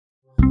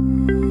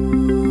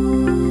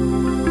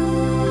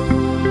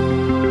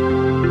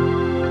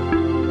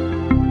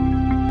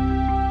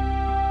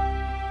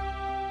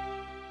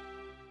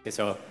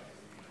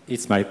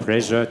It's my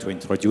pleasure to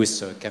introduce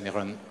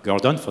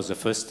C.Gordon for the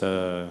first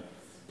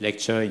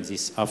lecture in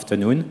this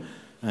afternoon.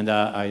 And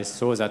I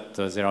saw that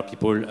there are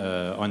people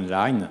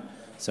online.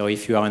 So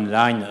if you are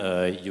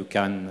online, you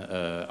can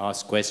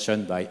ask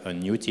questions by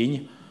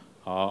unmuting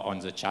or on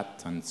the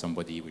chat, and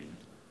somebody will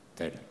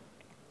tell.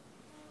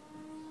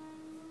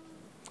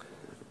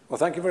 Well,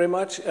 thank you very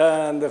much.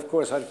 And of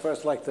course, I'd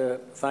first like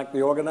to thank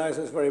the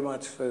organizers very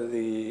much for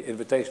the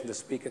invitation to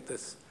speak at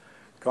this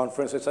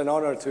conference. It's an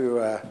honor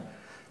to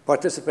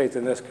participate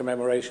in this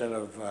commemoration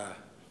of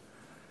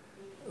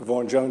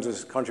Vaughan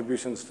Jones's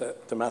contributions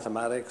to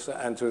mathematics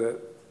and to the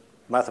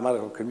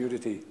mathematical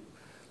community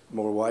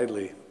more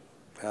widely.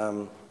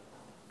 When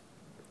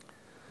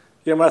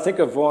I think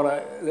of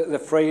Vaughan, the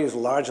phrase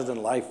larger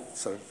than life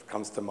sort of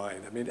comes to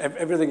mind. I mean,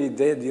 everything he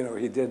did,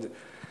 he did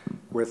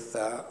with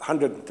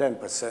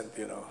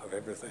 110%, of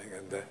everything.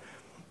 And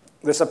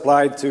this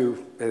applied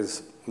to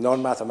his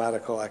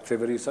non-mathematical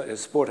activities,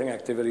 his sporting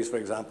activities, for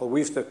example.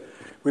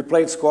 We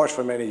played squash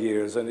for many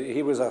years, and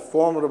he was a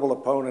formidable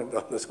opponent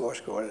on the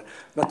squash court.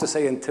 Not to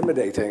say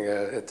intimidating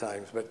at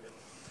times, but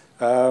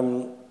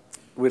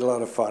we had a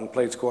lot of fun,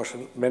 played squash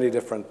in many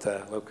different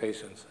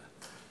locations.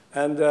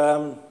 And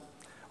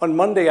on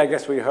Monday, I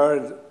guess we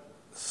heard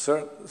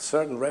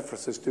certain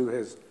references to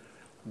his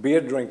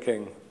beer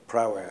drinking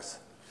prowess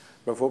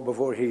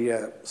before he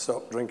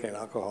stopped drinking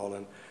alcohol.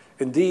 And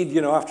indeed,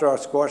 after our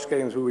squash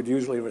games, we would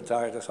usually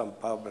retire to some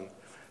pub and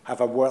have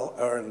a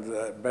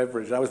well-earned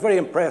beverage. And I was very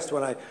impressed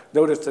when I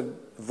noticed that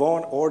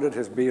Vaughan ordered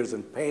his beers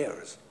in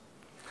pairs.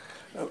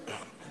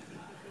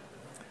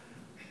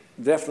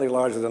 Definitely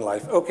larger than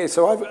life. Okay,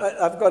 so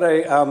I've got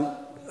a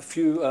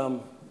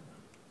few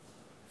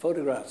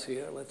photographs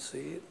here. Let's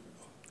see.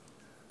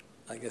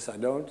 I guess I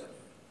don't.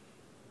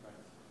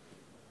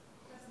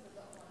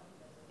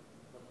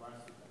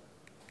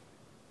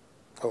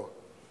 Oh.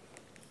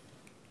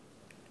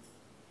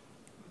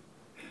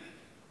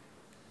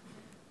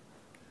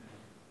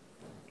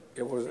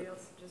 It was it?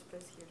 Just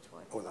press here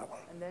twice. Oh, that one.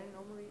 And then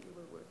normally it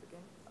will work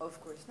again. Oh,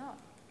 of course not.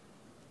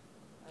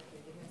 Okay,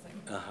 give me a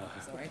second.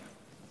 Sorry.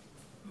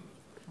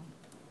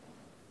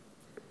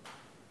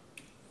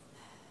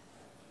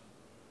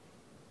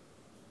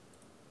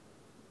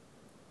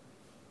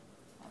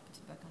 I'll put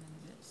it back on in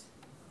a bit.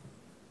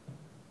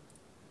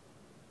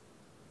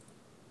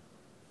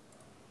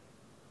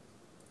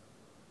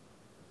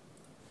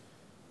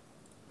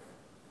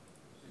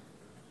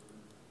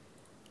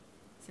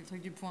 C'est le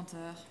truc du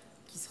pointeur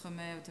qui se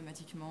remet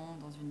automatiquement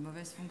dans une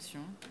mauvaise fonction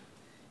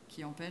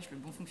qui empêche le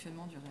bon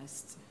fonctionnement du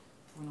reste,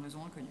 pour une raison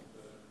inconnue.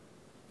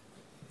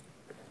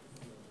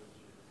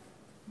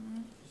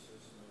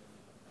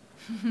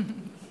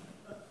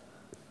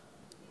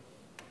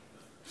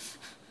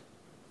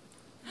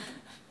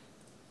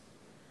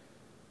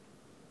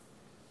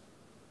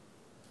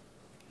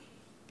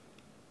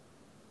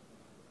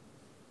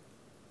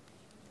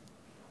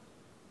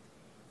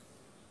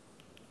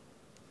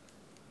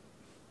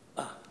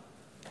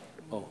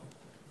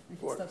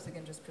 Stops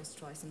again, just press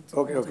twice.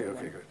 Okay,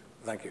 good.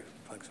 Thank you.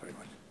 Thanks very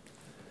much.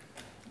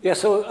 Yeah,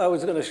 so I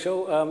was going to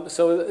show,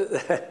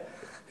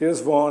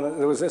 here's Vaughan.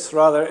 There was this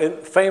rather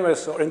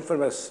famous or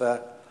infamous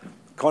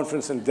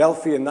conference in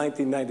Delphi in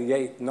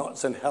 1998,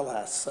 Knots in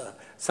Hellas.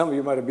 Some of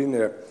you might have been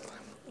there.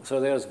 So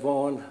there's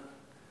Vaughan,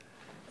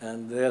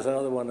 and there's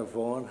another one of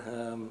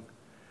Vaughan.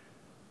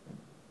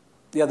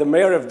 Yeah, the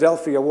mayor of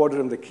Delphi awarded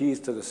him the keys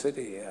to the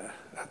city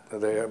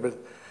there.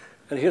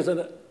 And here's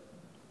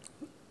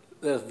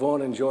there's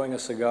Vaughan enjoying a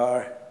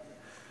cigar.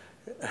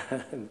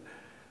 And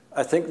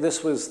I think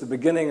this was the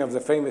beginning of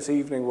the famous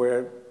evening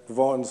where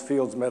Vaughan's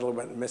Fields Medal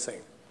went missing.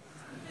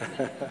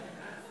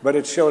 But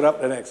it showed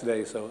up the next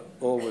day, so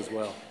all was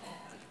well.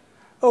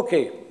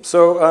 Okay,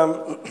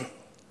 so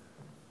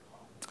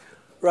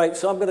right,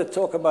 so I'm going to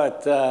talk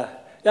about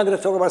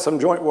some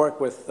joint work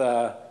with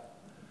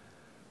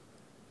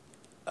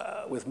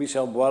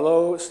Michel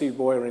Boileau, Steve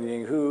Boyer, and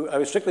Ying Hu.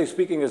 Strictly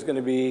speaking, is going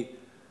to be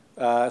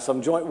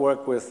some joint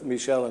work with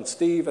Michel and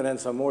Steve, and then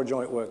some more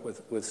joint work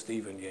with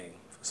Steve and Ying.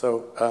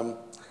 So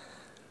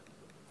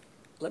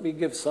let me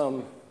give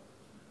some,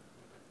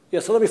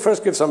 so let me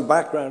first give some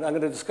background. I'm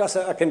going to discuss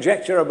a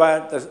conjecture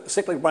about the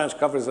cyclic branch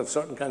covers of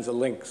certain kinds of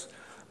links.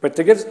 But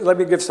let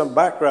me give some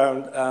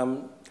background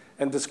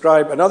and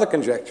describe another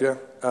conjecture.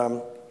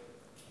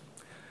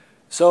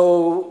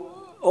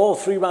 So all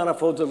three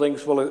manifolds of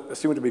links will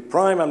assume to be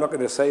prime. I'm not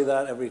going to say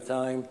that every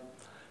time.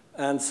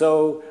 And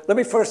so let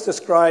me first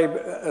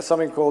describe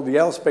something called the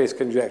L-space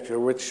conjecture,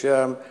 which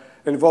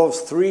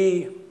involves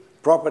three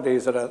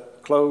properties that a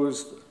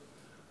closed,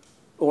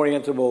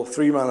 orientable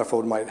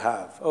three-manifold might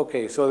have.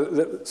 Okay, so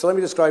let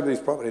me describe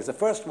these properties. The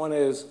first one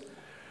is,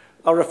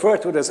 I'll refer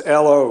to it as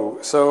LO.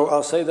 So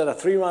I'll say that a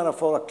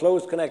three-manifold, a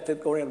closed,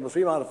 connected, orientable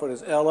three-manifold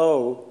is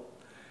LO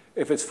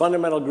if its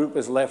fundamental group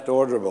is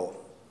left-orderable.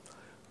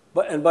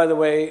 And by the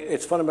way,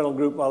 its fundamental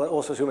group, I'll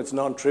also assume it's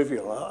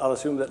non-trivial. I'll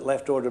assume that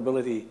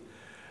left-orderability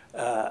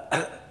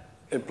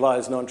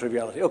implies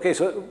non-triviality. Okay,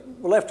 so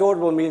left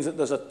orderable means that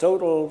there's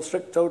a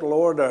strict total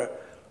order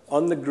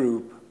on the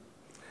group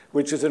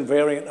which is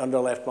invariant under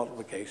left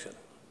multiplication.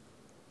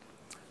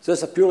 So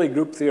it's a purely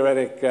group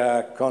theoretic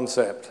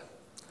concept.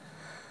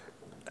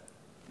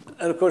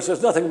 And of course,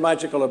 there's nothing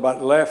magical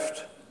about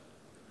left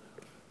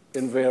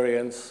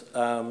invariance.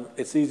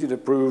 It's easy to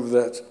prove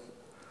that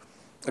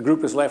a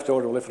group is left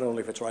orderable if and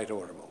only if it's right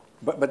orderable,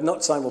 but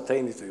not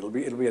simultaneously. It'll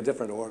be a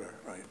different order,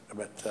 right?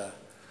 But,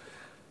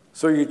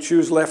 so you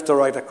choose left or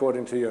right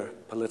according to your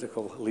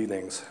political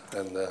leanings,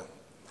 and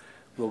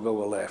we'll go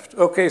with left.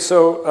 Okay,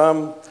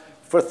 so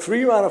for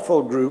three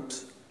manifold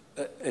groups,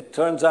 it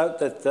turns out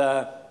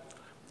that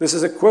this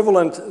is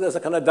equivalent. There's a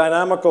kind of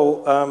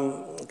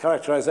dynamical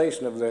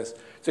characterization of this.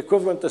 It's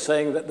equivalent to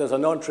saying that there's a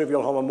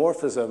non-trivial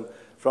homomorphism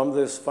from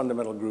this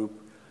fundamental group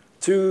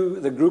to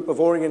the group of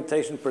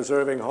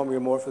orientation-preserving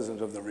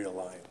homeomorphisms of the real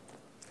line.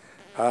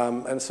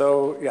 And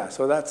so, yeah,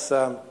 so that's,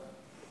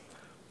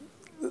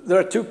 there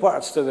are two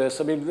parts to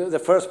this. I mean, the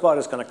first part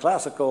is kind of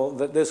classical,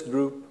 that this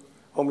group,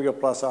 homeo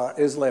plus R,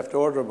 is left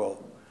orderable.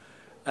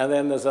 And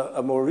then there's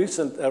a more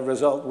recent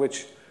result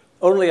which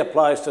only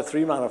applies to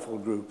three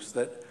manifold groups,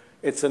 that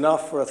it's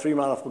enough for a three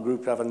manifold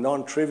group to have a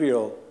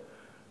non-trivial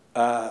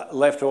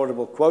left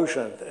orderable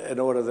quotient in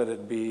order that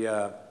it be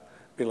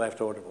left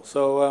orderable.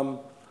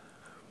 So,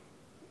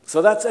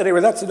 so that's,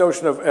 anyway, that's the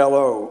notion of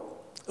LO.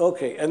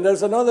 Okay, and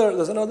there's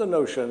another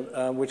notion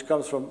which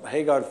comes from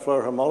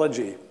Heegard-Fleur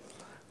homology,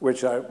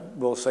 which I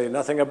will say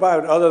nothing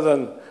about, other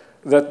than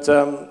that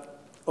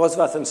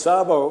Osvath and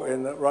Szabo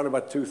in around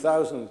about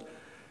 2000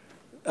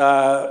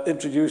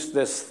 introduced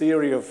this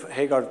theory of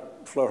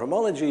Heegard-Fleur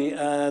homology,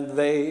 and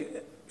they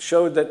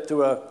showed that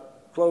to a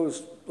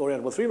closed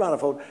orientable three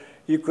manifold,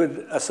 you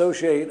could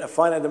associate a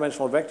finite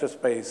dimensional vector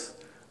space,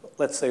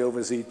 let's say over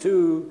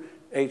Z2,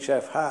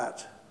 HF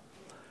hat.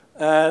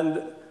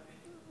 And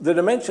the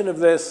dimension of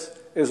this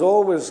is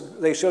always,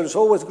 they showed it's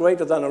always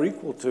greater than or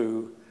equal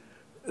to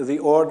the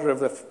order of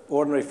the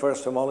ordinary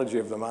first homology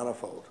of the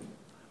manifold.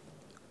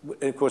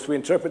 And of course, we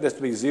interpret this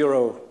to be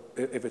zero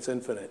if it's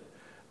infinite.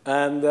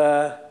 And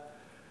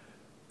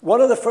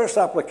one of the first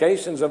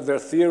applications of their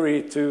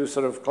theory to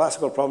sort of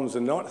classical problems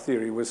in knot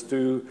theory was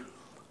to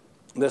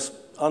this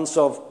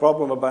unsolved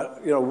problem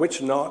about, you know,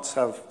 which knots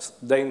have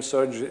Dane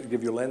surge that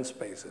give you lens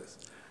spaces,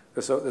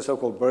 the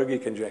so-called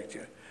Berge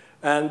conjecture.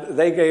 And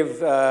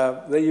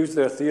they used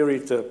their theory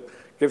to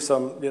give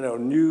some, you know,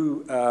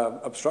 new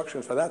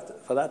obstructions for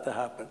that to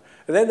happen.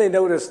 And then they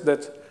noticed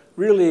that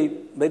really,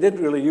 they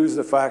didn't really use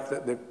the fact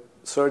that the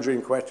surgery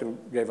in question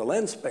gave a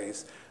lens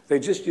space. They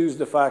just used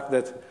the fact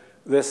that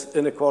this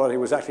inequality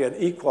was actually an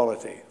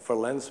equality for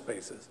lens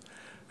spaces.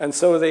 And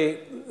so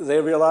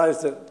they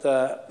realized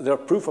that their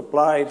proof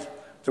applied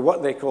to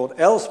what they called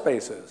L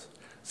spaces.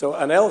 So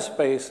an L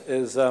space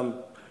is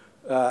a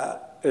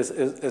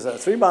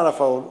three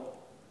manifold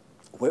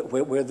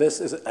where this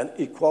is an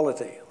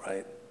equality,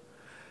 right?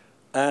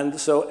 And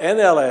so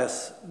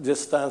NLS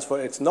just stands for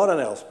it's not an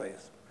L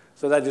space.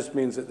 So that just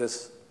means that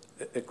this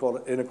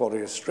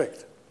inequality is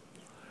strict.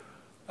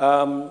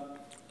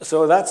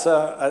 So that's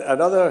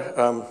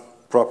another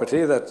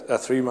property that a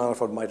three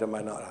manifold might or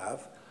might not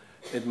have.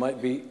 It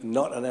might be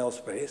not an L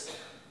space.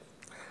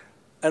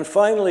 And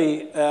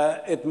finally,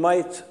 it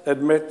might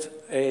admit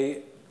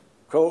a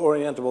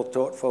co-orientable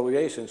taut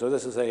foliation. So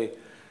this is a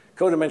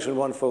codimension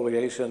one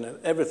foliation,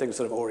 and everything's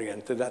sort of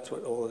oriented. That's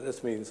what all of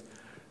this means.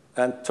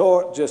 And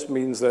taut just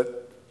means that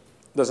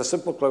there's a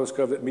simple closed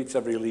curve that meets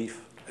every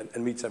leaf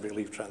and meets every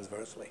leaf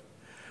transversely.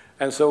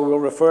 And so we'll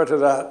refer to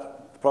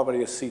that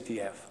property as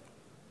CTF.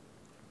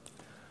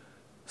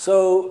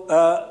 So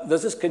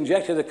there's this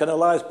conjecture that kind of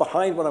lies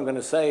behind what I'm going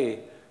to say,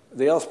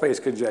 the L-space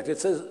conjecture. It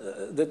says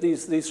that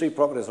these three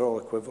properties are all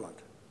equivalent.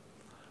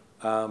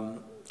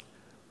 You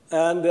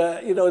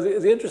know,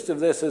 the interest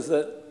of this is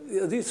that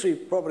these three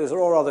properties are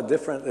all rather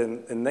different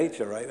in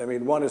nature, right? I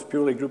mean, one is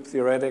purely group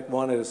theoretic,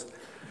 one is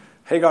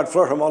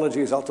Heegard-Fleur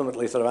homology is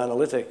ultimately sort of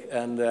analytic,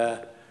 and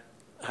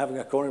having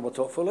a co-orientable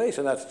taut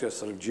foliation, that's just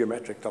sort of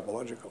geometric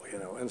topological, you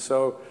know. And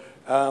so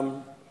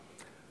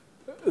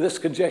this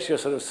conjecture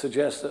sort of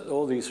suggests that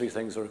all these three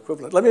things are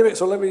equivalent. Let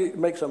me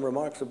make some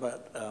remarks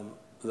about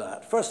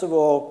that. First of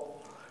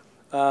all,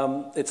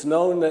 it's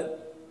known that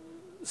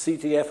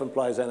CTF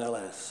implies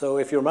NLS. So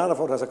if your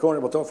manifold has a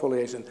co-orientable taut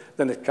foliation,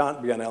 then it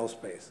can't be an L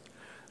space.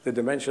 The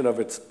dimension of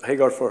its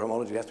Heegard-Fleur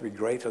homology has to be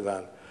greater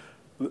than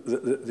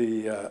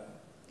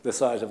the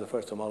size of the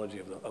first homology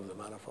of the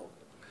manifold.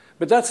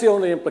 But that's the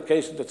only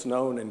implication that's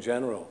known in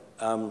general.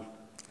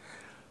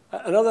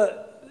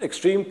 Another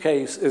extreme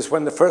case is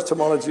when the first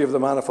homology of the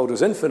manifold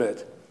is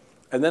infinite,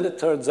 and then it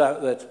turns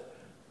out that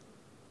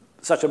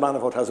such a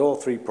manifold has all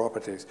three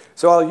properties.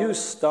 So I'll use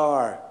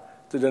star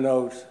to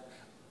denote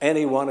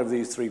any one of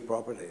these three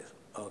properties.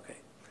 Okay.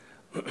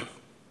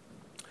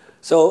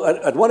 So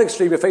at one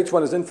extreme, if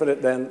H1 is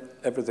infinite, then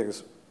everything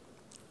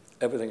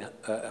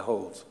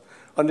holds.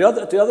 On the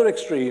other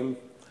extreme,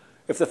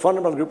 if the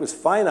fundamental group is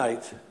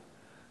finite,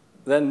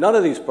 then none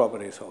of these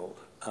properties hold.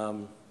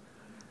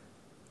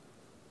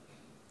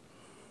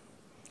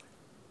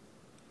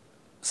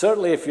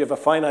 Certainly, if you have a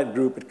finite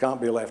group, it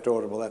can't be left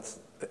orderable. That's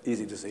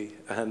easy to see.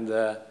 And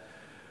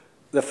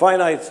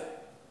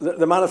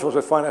the manifolds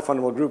with finite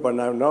fundamental group are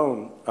now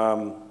known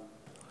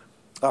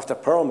after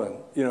Perlman,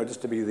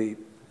 just to be the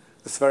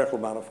spherical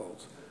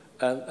manifolds.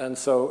 And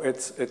so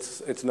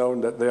it's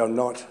known that they are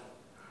not,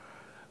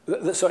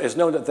 so it's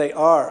known that they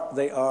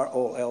are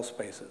all L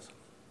spaces,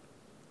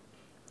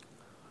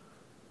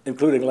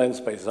 including lens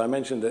spaces. I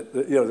mentioned that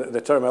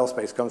the term L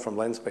space comes from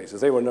lens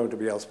spaces. They were known to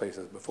be L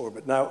spaces before,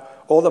 but now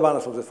all the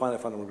manifolds with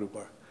finite fundamental group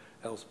are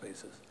L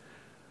spaces.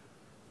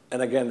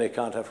 And again,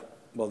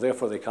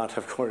 therefore they can't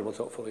have covariable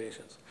top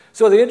foliations.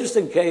 So the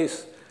interesting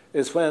case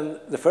is when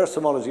the first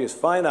homology is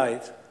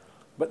finite,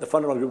 but the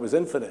fundamental group is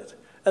infinite.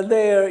 And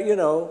there,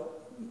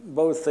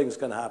 both things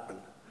can happen.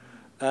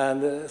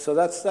 And so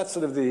that's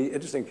sort of the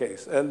interesting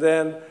case. And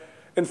then,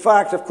 in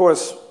fact, of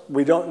course,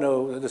 we don't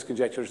know that this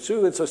conjecture is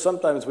true. And so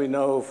sometimes we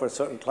know for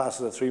certain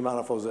classes of 3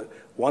 manifolds that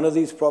one of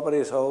these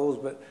properties holds,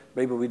 but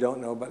maybe we don't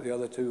know about the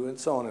other 2, and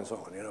so on and so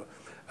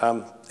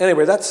on.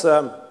 Anyway, that's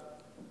a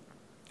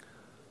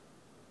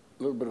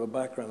little bit of a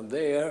background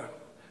there.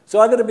 So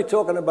I'm going to be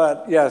talking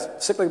about,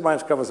 cyclic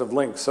branch covers of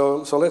links.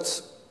 So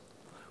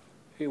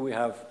here we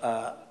have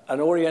an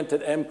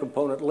oriented M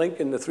component link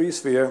in the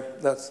 3-sphere.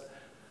 That's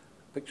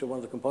a picture of one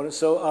of the components.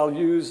 So I'll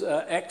use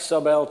X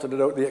sub L to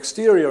denote the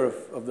exterior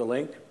of the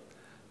link,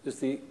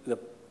 just the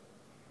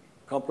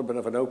complement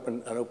of an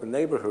open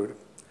neighborhood.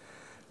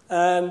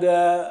 And,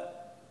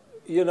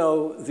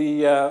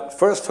 the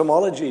first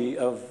homology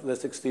of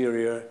this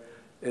exterior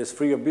is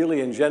free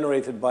abelian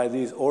generated by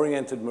these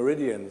oriented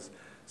meridians.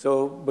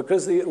 So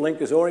because the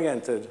link is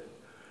oriented,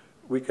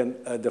 we can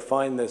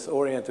define this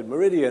oriented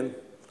meridian.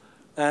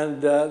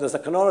 And there's a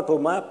canonical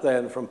map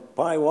then from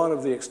pi 1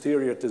 of the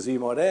exterior to z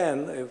mod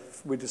n,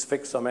 if we just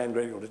fix some n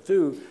greater than or to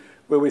 2,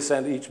 where we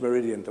send each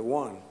meridian to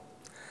 1.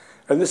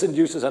 And this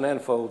induces an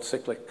n-fold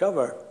cyclic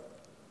cover,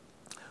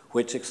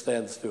 which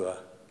extends to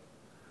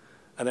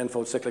an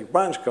n-fold cyclic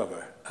branch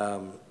cover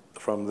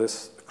from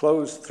this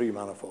closed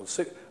 3-manifold.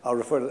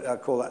 I'll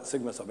call that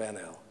sigma sub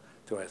nl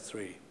to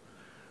S3.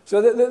 So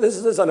this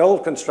is an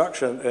old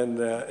construction in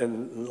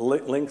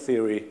link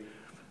theory.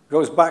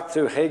 Goes back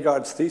to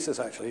Hagard's thesis,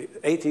 actually,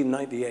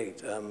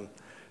 1898.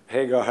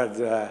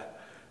 Hagard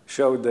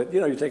showed that,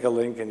 you take a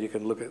link and you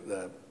can look at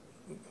the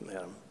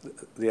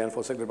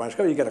n-fold cyclic branch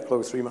cover, you get a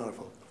closed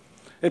 3-manifold.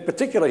 In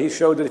particular, he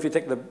showed that if you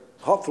take the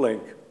Hopf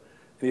link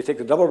and you take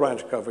the double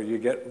branch cover, you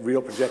get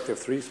real projective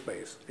 3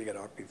 space. You get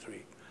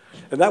RP3.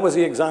 And that was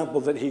the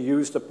example that he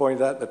used to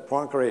point out that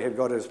Poincaré had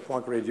got his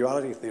Poincaré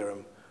duality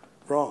theorem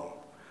wrong.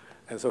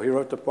 And so he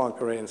wrote to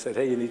Poincaré and said,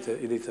 hey, you need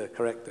to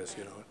correct this,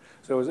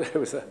 So it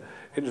was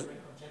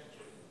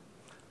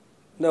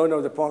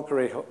No, the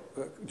Poincaré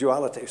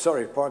duality.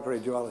 Sorry,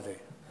 Poincaré duality.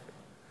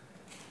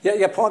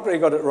 Yeah, Poincaré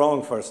got it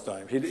wrong first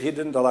time. He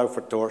didn't allow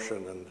for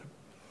torsion. And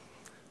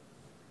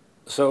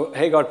so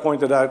Hagard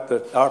pointed out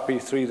that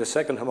RP3, the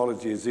second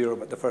homology, is 0,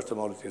 but the first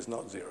homology is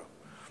not 0.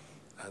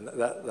 And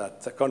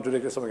that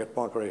contradicted something that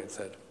Poincaré had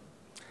said.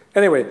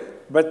 Anyway,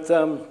 but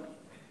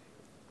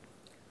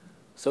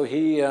so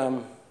he,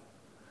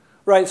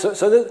 right,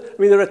 so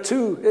there are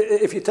 2,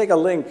 if you take a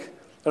link,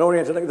 an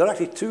oriented link, there are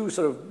actually 2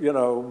 sort of,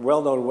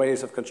 well-known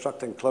ways of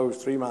constructing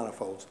closed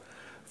 3-manifolds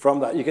from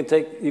that. You could,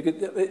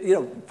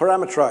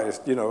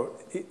 parameterized,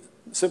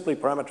 simply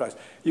parameterized.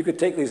 You could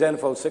take these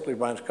n-fold cyclic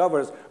branch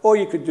covers, or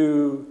you could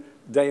do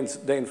Dane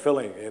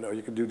filling,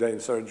 you could do Dane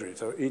surgery.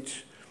 So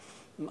each,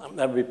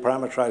 that would be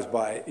parameterized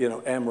by,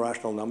 m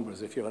rational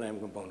numbers if you have an m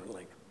component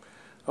link.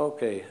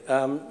 Okay.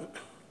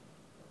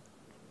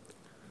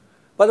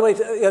 By the way,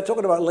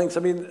 talking about links,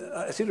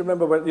 I seem to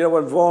remember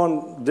when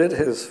Vaughan did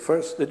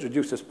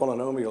introduced his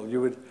polynomial,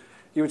 you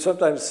would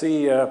sometimes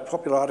see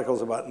popular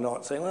articles about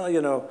knots saying,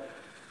 well,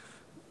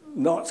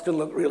 knots can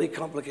look really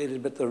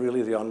complicated, but they're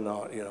really the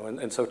unknot,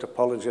 and so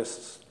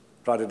topologists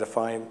try to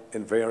define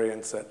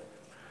invariants that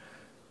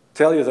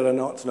tell you that a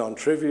knot's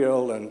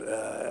non-trivial, and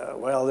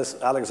well,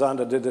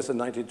 Alexander did this in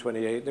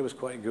 1928, and it was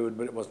quite good,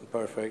 but it wasn't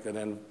perfect, and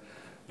then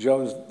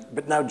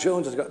now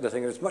Jones has got the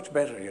thing, it's much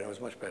better,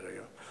 it's much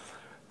better,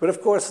 But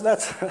of course,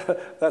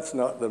 that's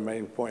not the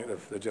main point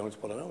of the Jones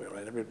polynomial,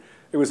 right?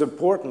 It was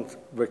important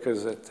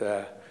because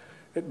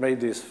it made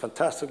these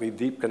fantastically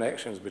deep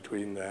connections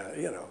between,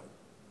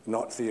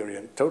 knot theory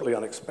and totally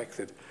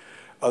unexpected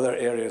other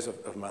areas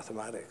of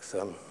mathematics.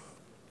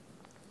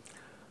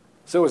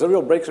 So it was a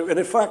real breakthrough. And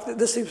in fact,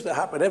 this seems to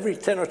happen every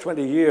 10 or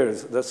 20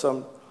 years that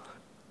some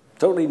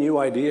totally new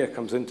idea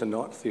comes into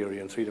knot theory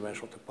and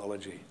 3-dimensional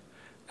topology.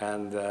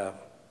 And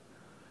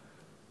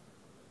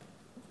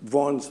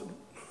Vaughan's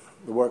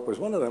work was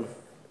one of them.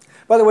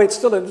 By the way, it's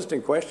still an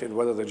interesting question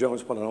whether the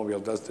Jones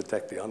polynomial does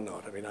detect the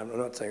unknot. I'm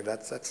not saying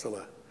that's still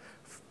a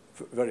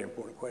very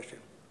important question.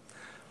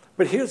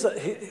 But here's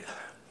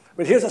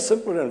a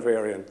simpler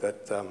invariant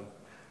that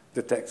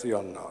detects the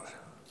unknot.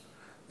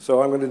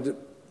 So I'm going to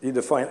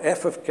define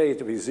f of k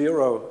to be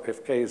 0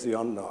 if k is the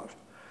unknot,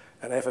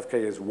 and f of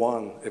k is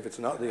 1 if it's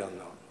not the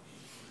unknot.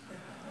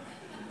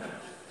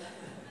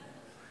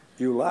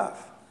 You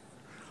laugh.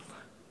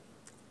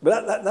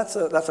 But that's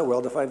a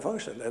well-defined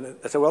function, and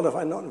it's a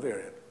well-defined knot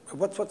invariant.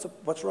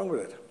 What's wrong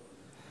with it?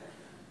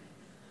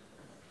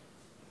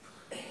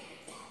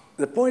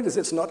 the point is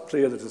it's not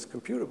clear that it's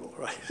computable,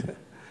 right?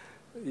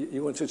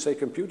 You should say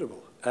computable.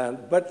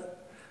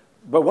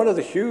 But one of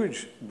the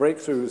huge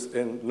breakthroughs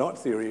in knot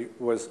theory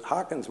was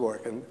Harkin's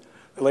work in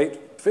the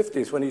late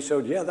 50s when he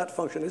showed, yeah, that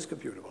function is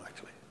computable,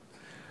 actually.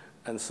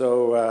 And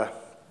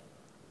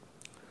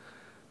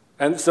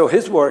so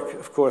his work,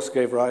 of course,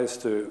 gave rise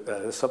to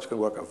the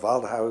subsequent work of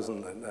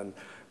Waldhausen. And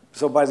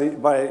so I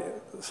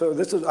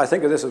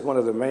think of this as one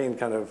of the main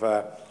kind of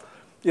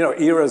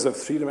eras of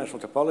three-dimensional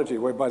topology,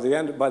 where by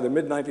the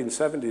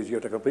mid-1970s, you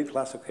had a complete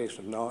classification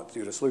of knots,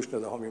 you had a solution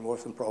of the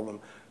homeomorphism problem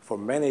for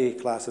many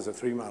classes of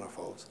three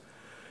manifolds.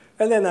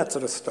 And then that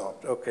sort of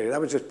stopped. Okay,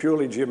 that was just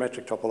purely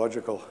geometric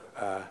topological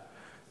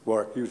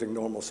work using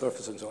normal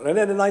surfaces and so on. And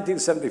then in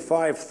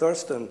 1975,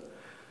 Thurston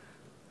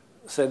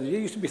said, you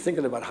used to be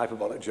thinking about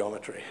hyperbolic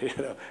geometry,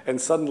 and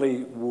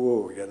suddenly,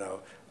 whoa,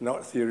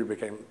 knot theory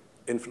became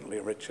infinitely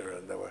richer,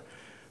 and there were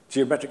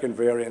geometric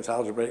invariants,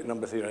 algebraic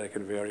number theoretic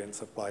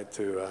invariants applied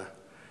to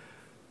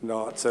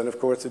knots, and of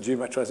course the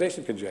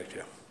geometrization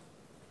conjecture.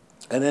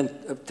 And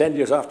then 10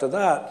 years after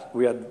that,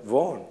 we had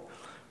Vaughan,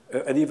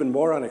 an even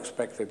more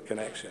unexpected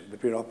connection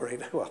between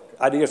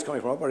ideas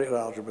coming from operator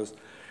algebras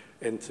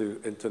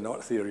into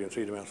knot theory and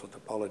three-dimensional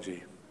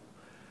topology.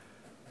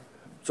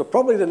 So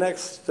probably the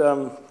next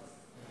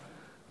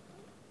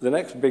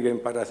big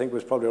impact, I think,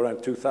 was probably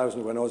around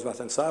 2000 when Osvath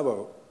and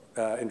Szabo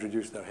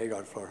introduced their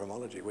Heegard-Floer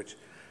homology, which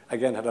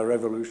again had a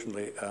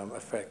revolutionary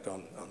effect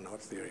on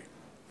knot theory.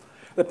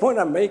 The point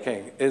I'm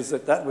making is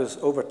that was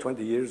over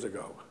 20 years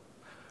ago,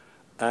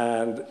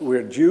 and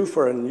we're due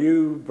for a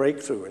new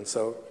breakthrough. And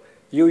so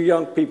you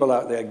young people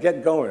out there,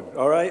 get going,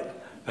 all right?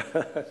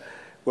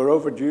 We're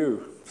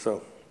overdue,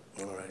 so,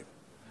 all right.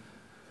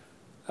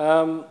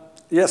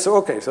 Yeah, so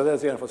okay, so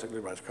there's the n-fold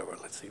cyclic branch cover.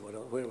 Let's see, what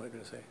am I going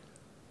to say?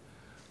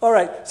 All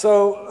right,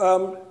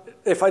 so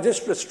if I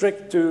just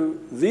restrict to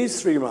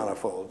these three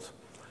manifolds,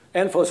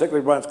 n-fold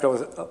cyclic branch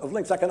covers of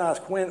links, I can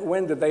ask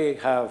when did they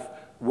have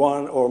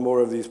one or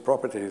more of these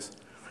properties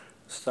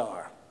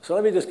star? So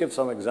let me just give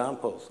some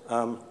examples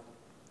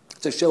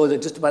to show that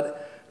just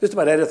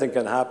about anything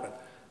can happen.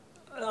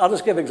 I'll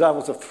just give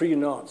examples of three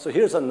knots. So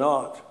here's a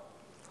knot.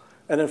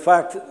 And in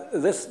fact,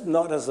 this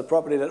knot has the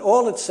property that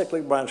all its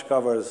cyclic branch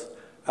covers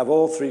have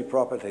all three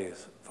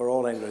properties for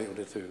all n equal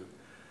to 2.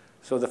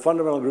 So the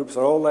fundamental groups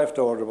are all left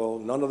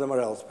orderable. None of them are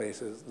L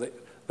spaces.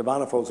 The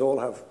manifolds all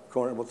have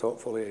coordinable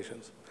top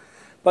foliations.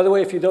 By the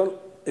way, if you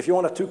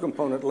want a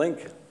two-component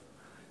link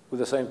with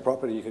the same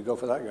property, you could go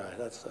for that guy.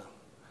 That's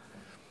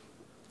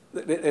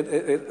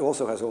it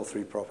also has all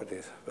three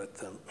properties. But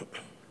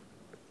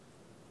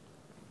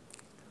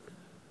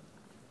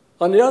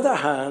on the other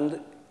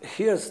hand,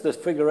 here's this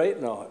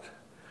figure-8 knot,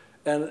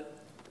 and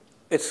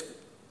it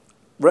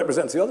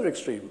represents the other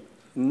extreme.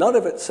 None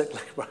of its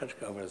cyclic branch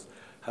covers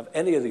have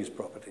any of these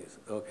properties,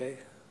 okay?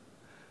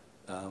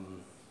 The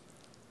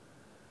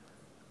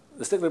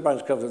cyclic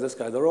branch covers of this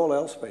guy, they're all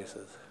L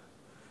spaces,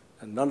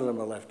 and none of them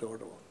are left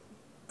orderable.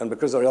 And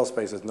because they're L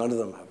spaces, none of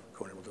them have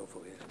coordinable top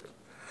foliations.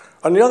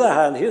 On the other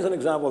hand, here's an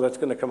example that's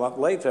going to come up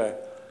later,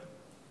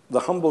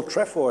 the Humboldt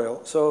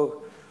trefoil.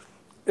 So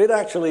it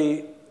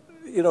actually,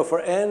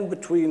 for n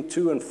between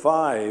 2 and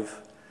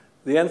 5,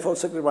 the n-fold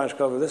cyclic branch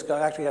cover of this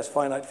guy actually has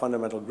finite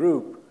fundamental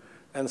group,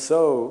 and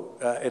so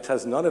it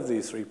has none of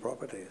these three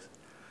properties.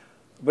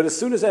 But as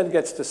soon as n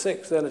gets to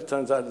 6, then it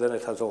turns out that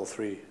it has all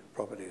three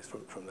properties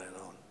from then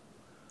on.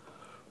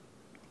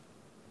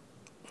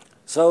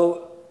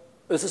 So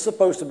this is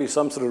supposed to be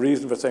some sort of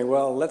reason for saying,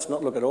 well, let's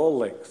not look at all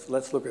links.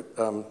 Let's look at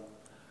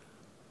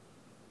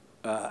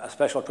a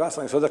special class of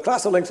links. So the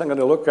class of links I'm going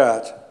to look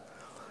at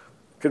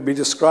could be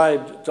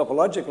described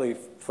topologically,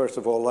 first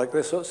of all, like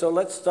this. So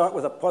let's start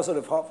with a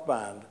positive Hopf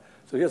band.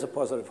 So here's a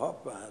positive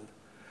Hopf band.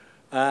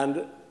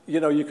 And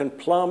you can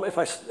plumb, if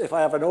I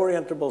have an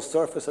orientable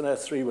surface in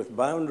S3 with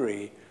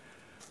boundary,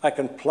 I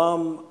can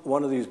plumb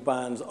one of these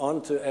bands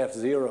onto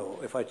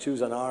F0 if I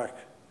choose an arc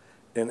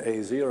in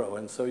A0.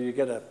 And so you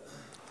get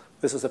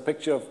this is a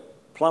picture of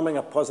plumbing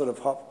a positive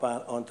Hopf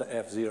band onto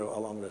F0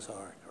 along this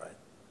arc, right?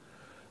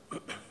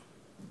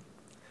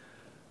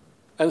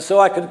 And so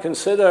I can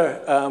consider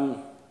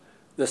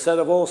the set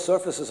of all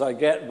surfaces I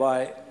get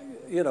by,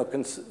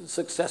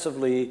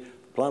 successively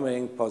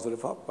plumbing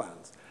positive Hopf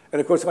bands. And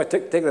of course, if I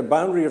take the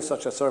boundary of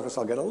such a surface,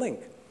 I'll get a link.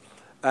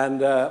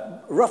 And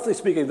roughly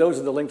speaking, those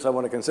are the links I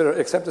want to consider,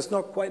 except it's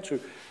not quite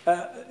true.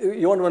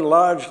 You want to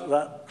enlarge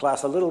that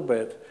class a little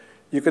bit.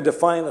 You could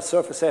define a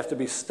surface F to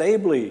be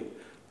stably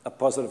a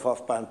positive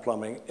Hopf band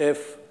plumbing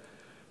if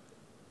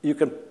you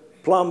can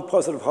plumb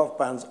positive Hopf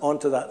bands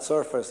onto that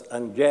surface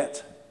and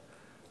get,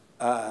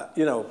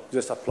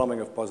 just a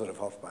plumbing of positive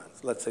Hopf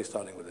bands, let's say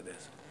starting with a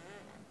disk.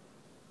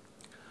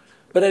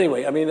 But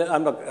anyway,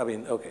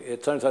 okay,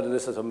 it turns out that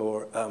this is a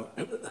more,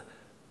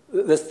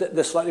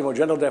 this slightly more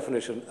general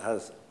definition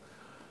has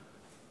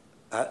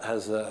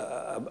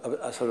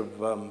a sort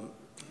of,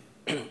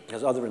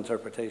 has other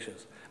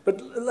interpretations. But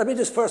let me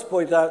just first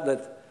point out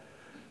that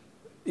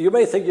you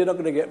may think you're not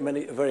going to get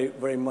many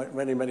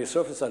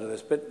surfaces out of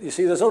this, but you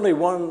see, there's only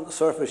one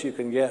surface you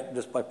can get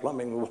just by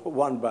plumbing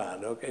one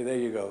band. Okay, there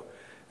you go.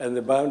 And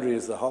the boundary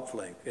is the Hopf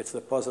link. It's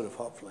the positive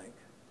Hopf link.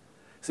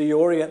 So you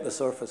orient the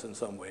surface in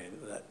some way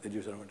that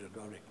reduces the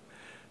boundary.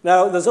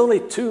 Now, there's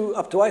only two,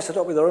 up to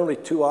isotopy, there are only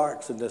two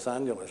arcs in this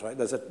annulus, right?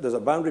 There's a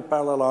boundary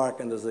parallel arc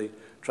and there's the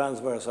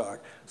transverse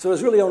arc. So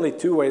there's really only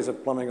two ways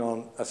of plumbing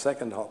on a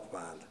second Hopf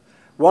band.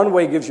 One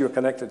way gives you a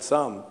connected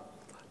sum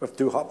with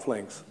two Hopf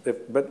links,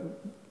 but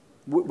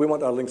we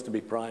want our links to be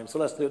prime, so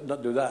let's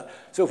not do that.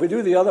 So if we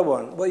do the other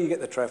one, well, you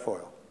get the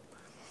trefoil.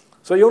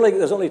 So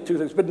there's only two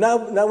things. But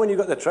now when you've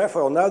got the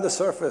trefoil, now the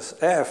surface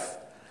F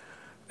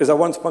is a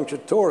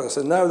once-punctured torus,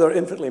 and now there are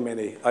infinitely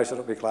many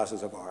isotopy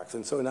classes of arcs.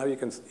 And so now you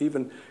can,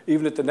 even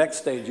at the next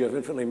stage, you have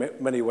infinitely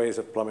many ways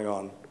of plumbing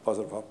on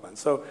positive Hopf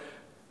bands. So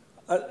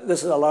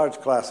this is a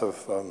large class of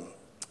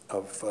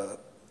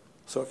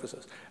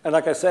surfaces. And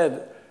like I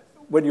said,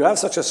 when you have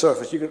such a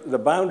surface, the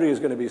boundary is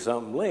going to be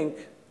some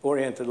link,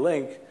 oriented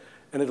link,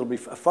 and it'll be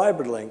a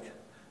fibered link,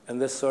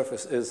 and this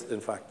surface is,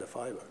 in fact, a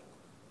fiber.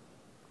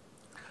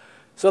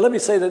 So let me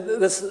say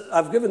that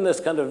I've given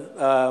this kind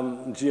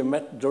of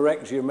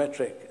direct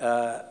geometric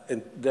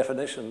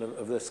definition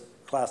of this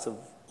class of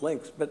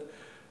links, but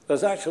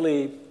there's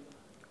actually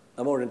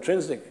a more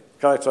intrinsic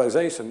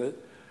characterization.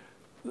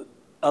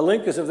 A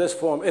link is of this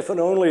form if and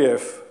only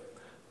if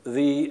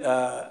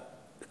the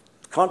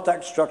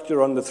contact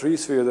structure on the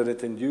three-sphere that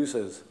it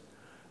induces,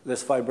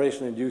 this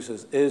vibration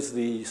induces, is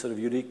the sort of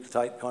unique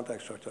tight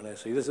contact structure on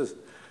SE. This is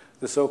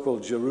the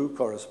so-called Giroux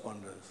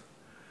correspondence.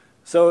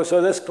 So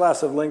this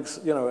class of links,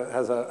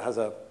 has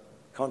a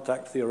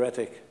contact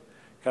theoretic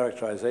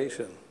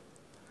characterization.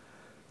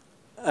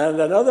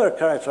 And another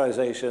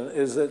characterization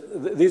is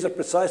that these are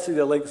precisely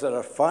the links that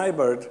are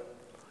fibered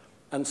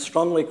and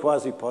strongly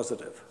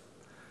quasi-positive.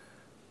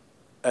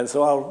 And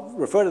so I'll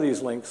refer to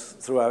these links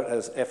throughout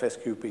as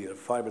FSQP, the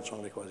fibered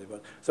strongly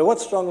quasi-positive. So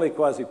what's strongly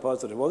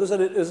quasi-positive? Well, this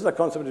is a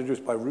concept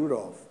introduced by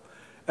Rudolph.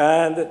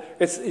 And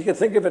you can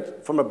think of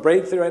it from a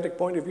braid theoretic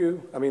point of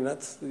view. I mean,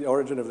 that's the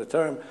origin of the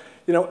term.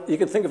 You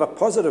can think of a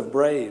positive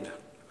braid.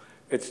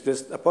 It's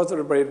just a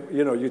positive braid,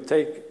 you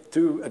take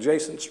two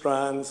adjacent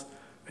strands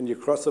and you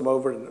cross them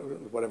over in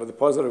whatever the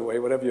positive way,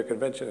 whatever your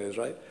convention is,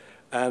 right?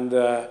 And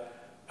a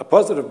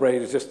positive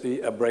braid is just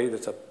a braid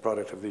that's a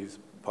product of these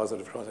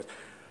positive contacts.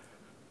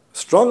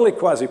 Strongly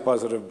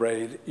quasi-positive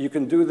braid, you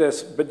can do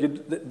this, but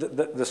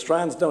the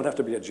strands don't have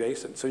to be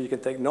adjacent. So you can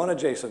take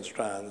non-adjacent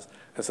strands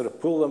and sort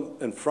of pull them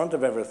in front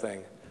of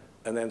everything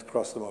and then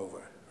cross them over,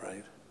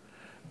 right?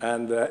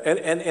 And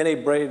any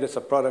braid that's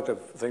a product of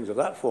things of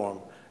that form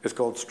is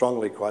called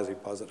strongly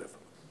quasi-positive.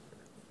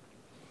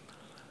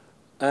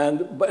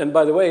 And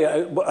by the way,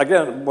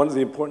 again, one of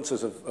the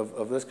importances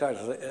of this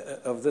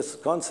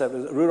concept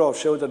is that Rudolph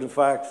showed that, in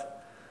fact,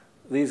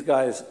 these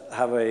guys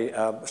have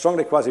a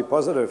strongly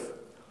quasi-positive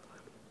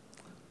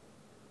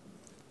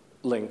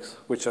links,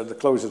 which are the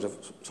closures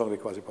of strongly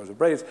quasi-positive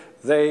braids.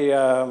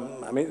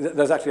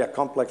 There's actually a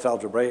complex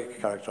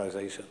algebraic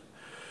characterization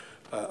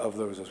of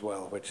those as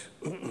well, which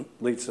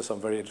leads to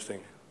some very interesting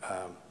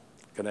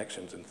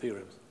connections and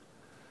theorems.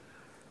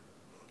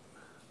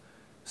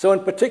 So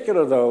in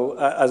particular, though,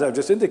 as I've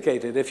just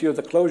indicated, if you have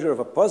the closure of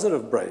a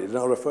positive braid, and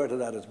I'll refer to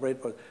that as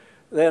braid positive,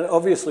 then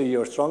obviously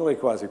you're strongly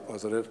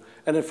quasi-positive,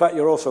 and in fact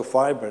you're also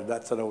fibered.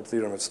 That's an old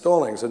theorem of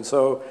Stallings. And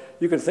so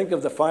you can think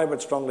of the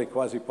fibered strongly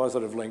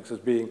quasi-positive links as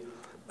being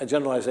a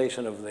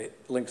generalization of the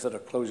links that are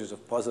closures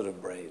of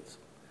positive braids.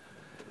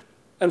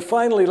 And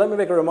finally, let me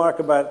make a remark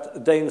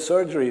about Dane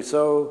surgery.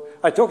 So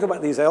I talked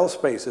about these L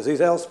spaces.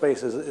 These L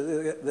spaces,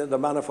 the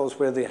manifolds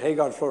where the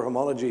Heegard-Floer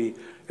homology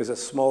is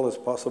as small as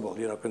possible,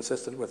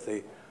 consistent with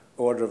the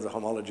order of the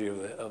homology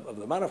of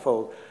the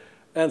manifold.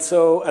 And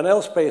so an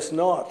L space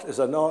knot is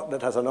a knot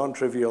that has a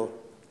non-trivial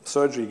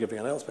surgery giving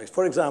an L space.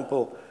 For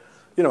example,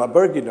 a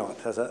Berge knot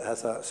has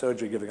a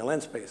surgery giving a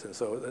length space, and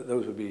so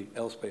those would be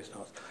L space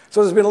knots.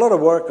 So there's been a lot of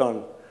work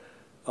on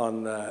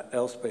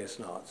L space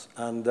knots,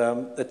 and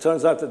it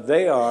turns out that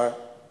they are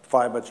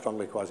fibered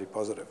strongly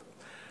quasi-positive.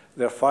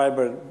 They're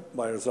fibered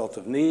by a result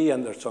of Ni,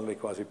 and they're strongly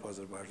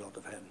quasi-positive by a result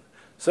of Hen.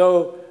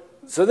 So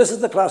this is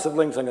the class of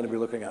links I'm going to be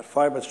looking at,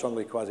 fibered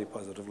strongly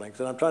quasi-positive links,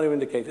 and I'm trying to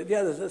indicate that,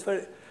 yeah, it's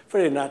a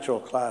very natural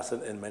class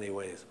in many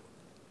ways.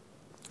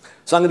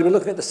 So I'm going to be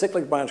looking at the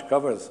cyclic branch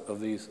covers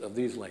of these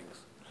links.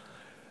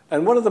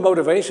 And one of the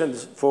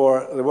motivations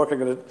for the work I'm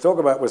going to talk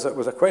about was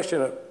a question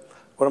that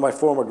one of my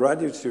former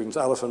graduate students,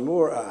 Alison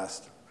Moore,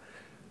 asked.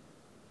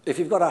 If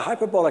you've got a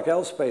hyperbolic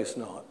L space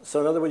knot,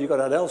 so in other words, you've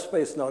got an L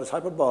space knot, it's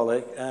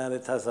hyperbolic, and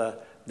it has a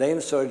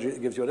Dane surgery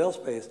that gives you an L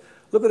space,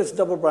 look at its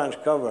double branch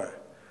cover.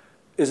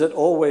 Is it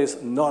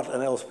always not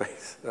an L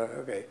space?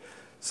 Okay.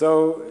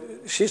 So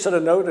she sort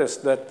of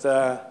noticed that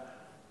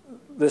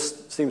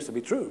this seems to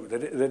be true,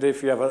 that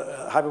if you have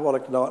a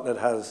hyperbolic knot that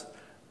has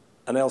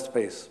an L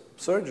space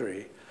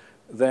surgery,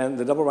 then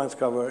the double branch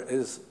cover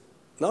is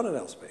not an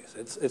L space.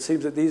 It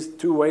seems that these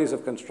two ways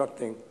of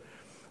constructing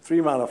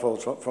three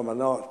manifolds from a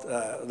knot,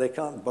 they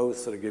can't both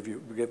sort of give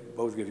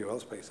you L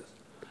spaces.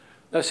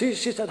 Now, she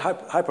said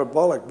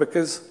hyperbolic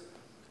because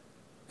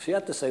she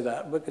had to say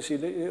that because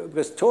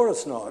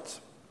torus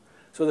knots,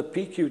 so the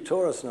PQ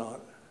torus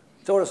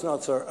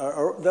knots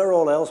they're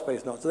all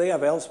L-space knots. They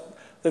have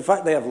in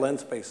fact, they have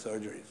length-space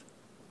surgeries.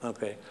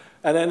 Okay.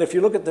 And then if you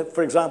look at,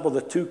 for example,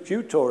 the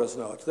 2Q torus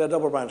knots, their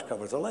double branch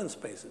covers are length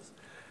spaces.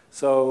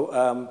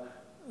 So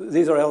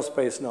these are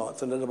L-space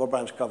knots, and the double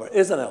branch cover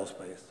is an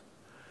L-space.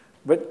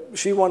 But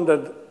she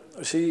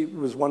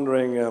was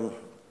wondering,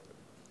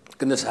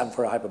 can this happen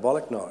for a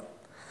hyperbolic knot?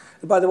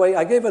 And by the way,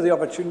 I gave her the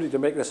opportunity to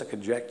make this a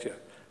conjecture.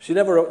 She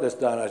never wrote this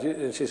down.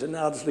 She said,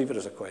 no, I'll just leave it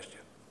as a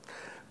question.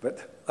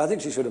 But I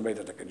think she should have made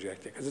it a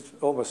conjecture, because it's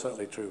almost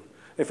certainly true.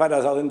 In fact,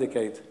 as I'll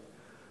indicate,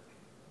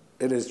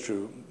 it is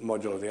true,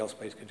 modulo the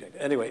L-space conjecture.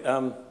 Anyway,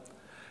 so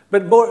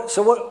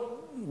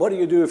what do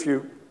you do if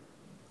you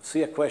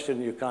see a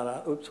question you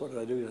can't, oops, what did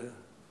I do there?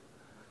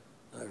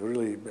 I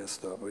really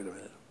messed up, wait a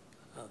minute.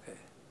 Okay.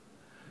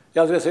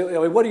 Yeah, I was going to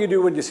say, what do you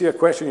do when you see a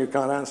question you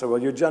can't answer?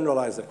 Well, you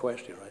generalize the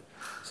question, right?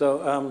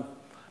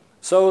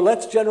 So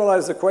let's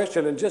generalize the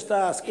question and just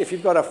ask if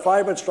you've got a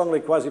fibered strongly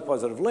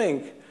quasi-positive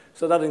link,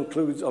 so that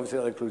includes, obviously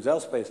that includes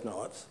L-space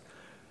knots.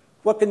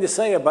 What can you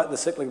say about the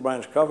cyclic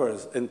branch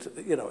covers,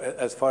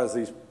 as far as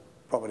these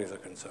properties are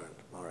concerned?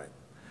 All right.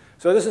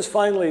 So this is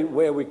finally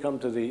where we come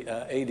to the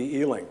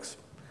ADE links.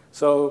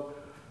 So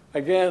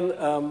again,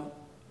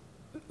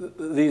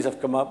 these have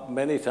come up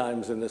many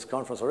times in this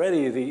conference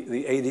already,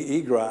 the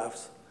ADE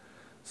graphs.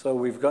 So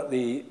we've got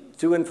the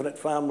two infinite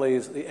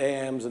families, the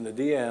AMs and the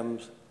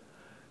DMs,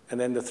 and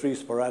then the three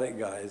sporadic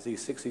guys,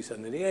 E6, E7,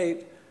 and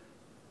E8.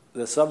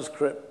 The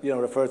subscript,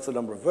 refers to the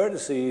number of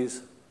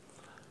vertices.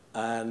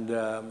 And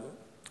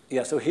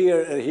yeah, so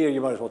here you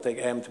might as well take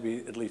M to be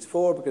at least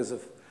 4, because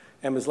if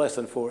M is less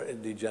than 4,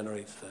 it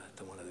degenerates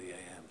to one of the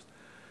AMs.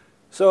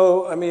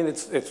 So, I mean,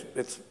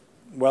 it's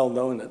well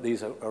known that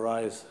these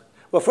arise.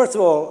 Well, first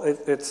of all,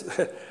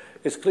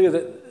 it's clear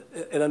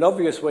that in an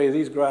obvious way,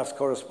 these graphs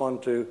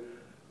correspond to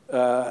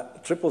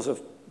triples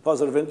of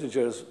positive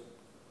integers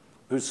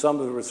whose sum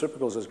of the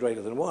reciprocals is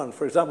greater than 1.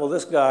 For example,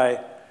 this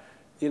guy,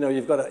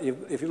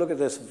 if you look at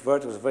this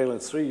vertex of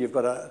valence 3, you've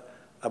got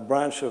a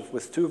branch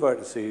with 2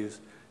 vertices,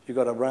 you've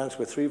got a branch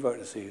with 3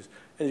 vertices,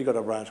 and you've got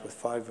a branch with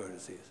 5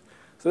 vertices.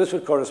 So this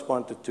would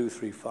correspond to 2,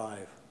 3,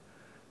 5.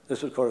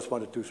 This would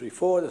correspond to 2, 3,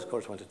 4. This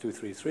corresponds to 2,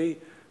 3, 3.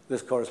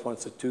 This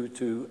corresponds to 2,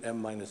 2,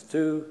 m minus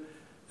 2.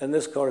 And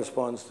this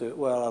corresponds to,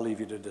 well, I'll leave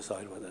you to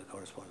decide what that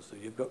corresponds to.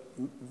 You've got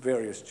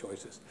various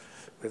choices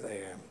with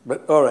AM.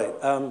 But all right.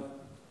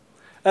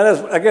 And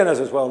as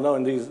is well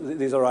known,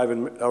 these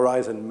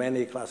arise in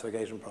many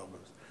classification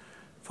problems.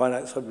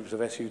 Finite subgroups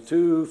of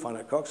SU2,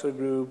 finite Coxeter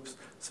groups,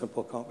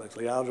 simple complex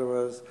Lie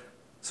algebras,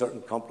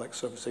 certain complex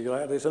surface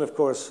singularities, and of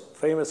course,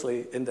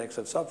 famously, index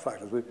of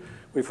subfactors.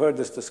 We've heard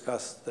this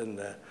discussed in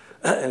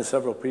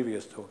several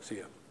previous talks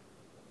here.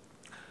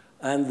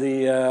 And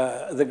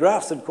the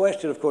graphs in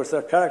question, of course,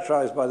 they're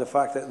characterized by the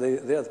fact that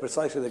they are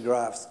precisely the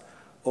graphs,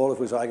 all of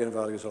whose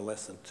eigenvalues are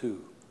less than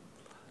 2.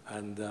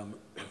 And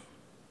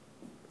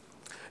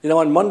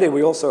on Monday,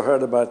 we also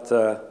heard about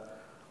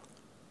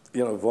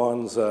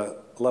Vaughan's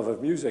love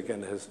of music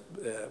and his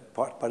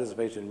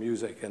participation in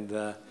music. And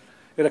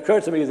it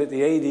occurred to me that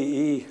the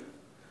ADE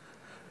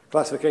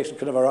classification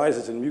kind of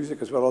arises in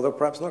music as well, although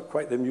perhaps not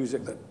quite the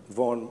music that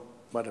Vaughan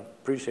might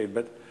appreciate.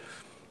 But,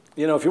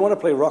 if you want to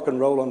play rock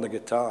and roll on the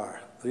guitar,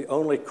 the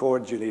only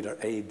chords you need are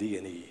A, D,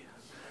 and E.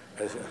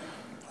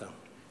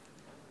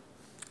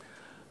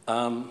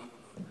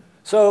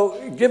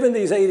 So given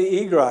these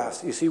ADE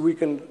graphs, you see,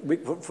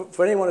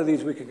 for any one of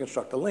these, we can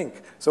construct a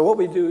link. So what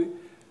we do,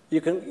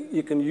 you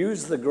can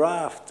use the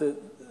graph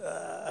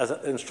as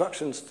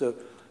instructions to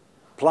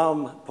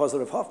plumb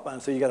positive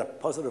Hofbahn, so you get a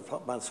positive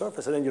Hofbahn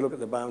surface, and then you look at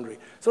the boundary.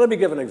 So let me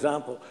give an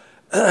example.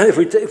 If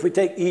we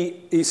take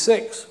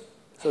E6,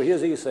 so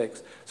here's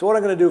E6. So what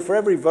I'm going to do, for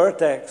every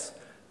vertex,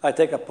 I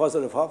take a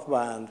positive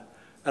Hofbahn,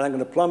 and I'm going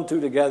to plumb 2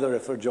 together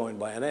if they're joined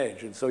by an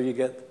edge. And so you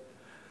get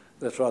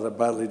this rather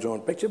badly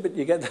drawn picture, but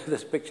you get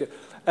this picture.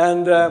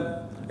 And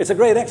it's a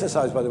great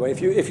exercise, by the way.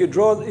 If you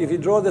draw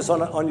this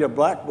on your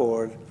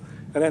blackboard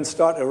and then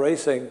start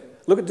erasing,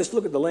 just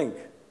look at the link.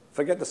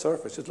 Forget the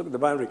surface, just look at the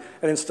boundary,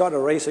 and then start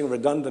erasing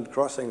redundant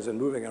crossings and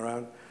moving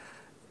around,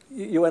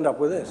 you end up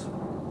with this.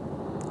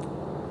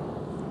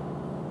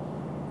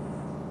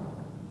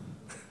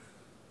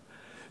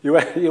 You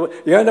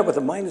end up with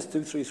a minus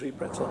 233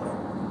 pretzel.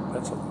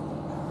 Is it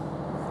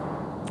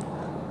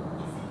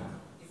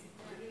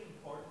really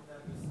important that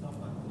we stop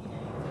at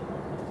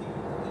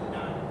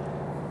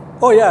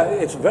E8? Oh yeah,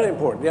 it's very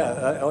important.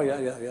 Yeah. Oh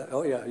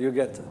yeah. You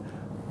get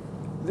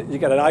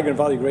an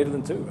eigenvalue greater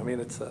than 2. I mean,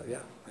 it's yeah.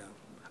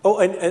 Oh,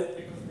 and because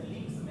the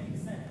links make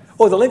sense.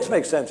 Oh, the links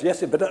make sense.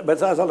 Yes, but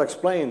as I'll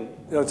explain,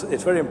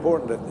 it's very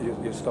important that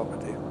you stop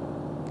at here.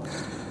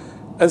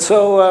 And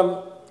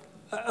so.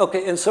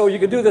 Okay, and so you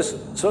can do this.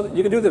 So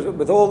you can do this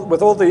with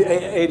all the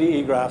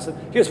ADE graphs.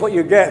 And here's what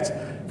you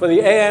get for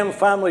the AM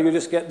family. You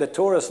just get the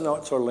torus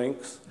knots or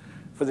links.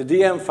 For the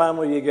DM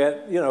family, you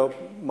get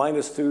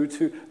minus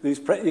 2.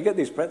 You get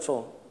these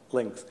pretzel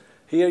links.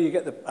 Here you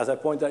get, as I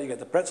point out, you get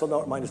the pretzel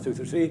knot, minus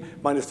 233,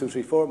 minus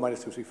 234, minus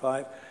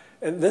 235.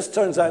 And this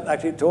turns out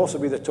actually to also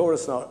be the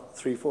torus knot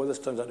 34. This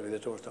turns out to be the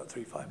torus knot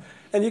 35.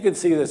 And you can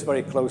see this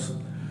very close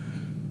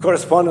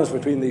correspondence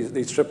between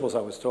these triples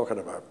I was talking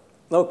about.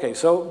 Okay,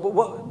 so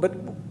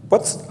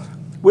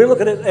we're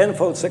looking at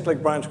n-fold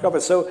cyclic branch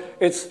covers. So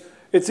it's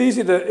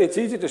easy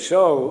to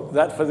show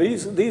that for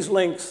these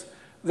links,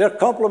 their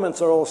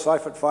complements are all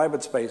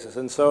Seifert-Fibert spaces.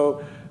 And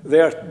so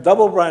their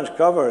double branch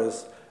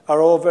covers are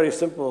all very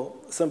simple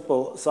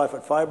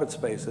Seifert-Fibert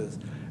spaces.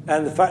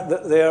 And the fact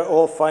that they're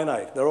all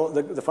finite,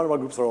 the fundamental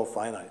groups are all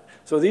finite.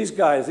 So these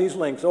guys, these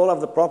links, all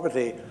have the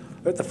property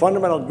that the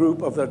fundamental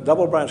group of their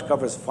double branch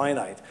cover is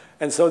finite.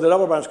 And so the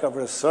double branch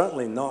cover is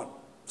certainly not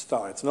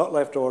star. It's not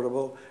left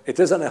orbital. It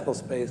is an L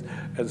space,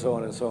 and so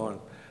on and so on.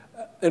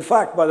 In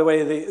fact, by the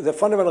way, the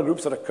fundamental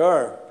groups that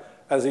occur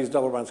as these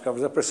double branch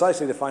covers are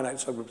precisely the finite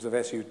subgroups of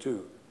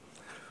SU2.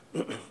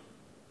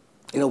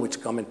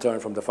 Which come in turn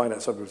from the finite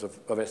subgroups of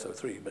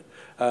SO3. But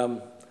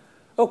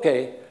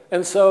okay,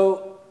 and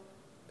so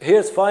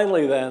here's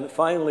finally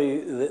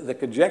the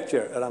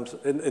conjecture, and I'm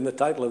in the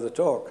title of the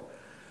talk.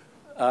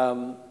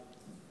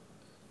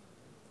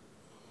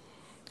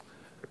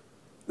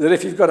 That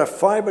if you've got a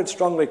fibered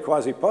strongly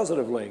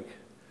quasi-positive link,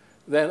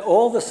 then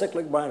all the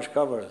cyclic branch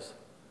covers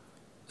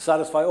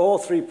satisfy all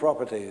three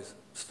properties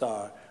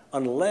star,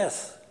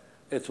 unless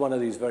it's one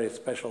of these very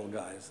special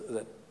guys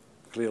that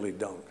clearly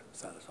don't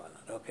satisfy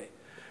that. Okay.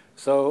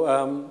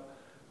 So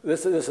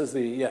this is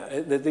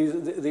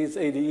these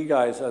ADE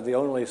guys are the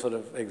only sort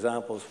of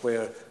examples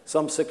where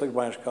some cyclic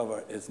branch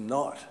cover is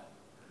not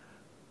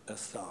a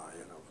star,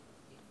 Is it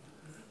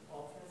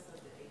obvious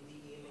that the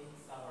ADE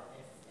links are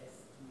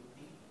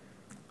FS2P?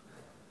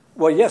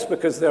 Well, yes,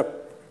 because they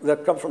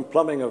come from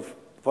plumbing of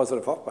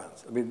positive Hopf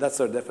bands. I mean, that's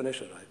their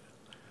definition,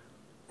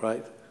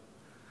 right?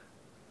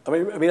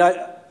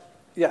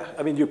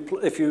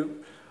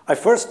 I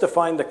first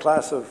defined the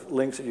class of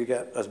links that you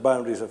get as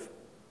boundaries of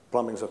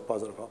plumbings of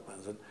positive Hopf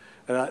bands. And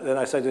then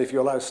I said that if you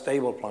allow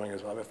stable plumbing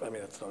as well,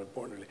 that's not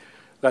important really,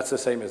 that's the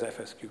same as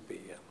FSQP,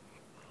 yeah.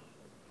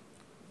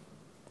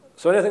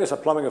 So anything that's a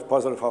plumbing of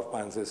positive Hopf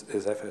bands is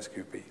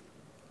FSQP.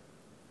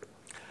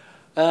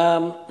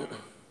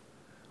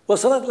 Well,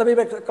 so let me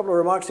make a couple of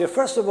remarks here.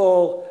 First of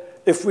all,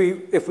 if we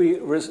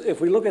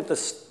look at the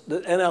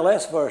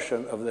NLS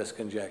version of this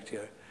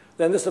conjecture,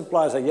 then this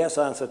implies a yes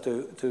answer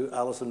to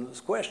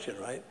Alison's question,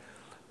 right?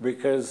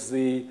 Because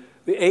the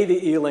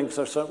ADE links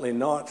are certainly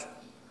not,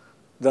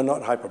 they're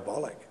not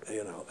hyperbolic,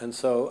 And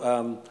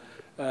so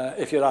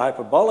if you had a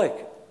hyperbolic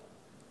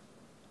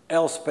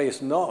L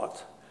space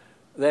knot,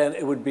 then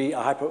it would be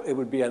an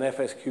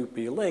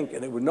FSQP link,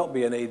 and it would not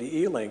be an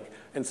ADE link.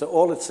 And so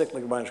all its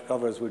cyclic branch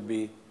covers would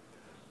be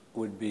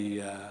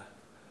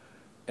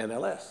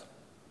NLS.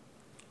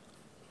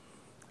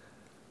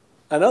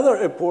 Another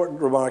important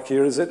remark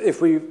here is that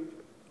if we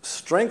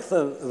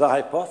strengthen the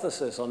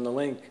hypothesis on the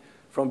link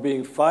from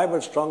being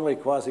fibered strongly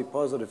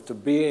quasi-positive to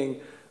being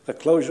the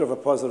closure of a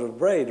positive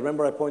braid,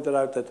 remember I pointed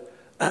out that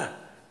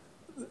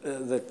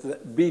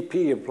that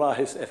BP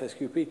implies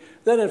FSQP,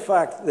 then in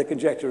fact the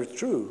conjecture is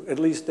true, at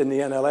least in the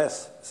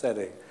NLS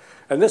setting.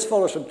 And this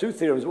follows from two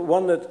theorems.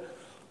 One that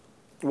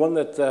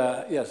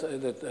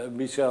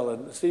Michel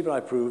and Steve and I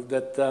proved,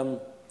 that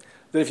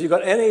if you've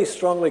got any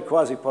strongly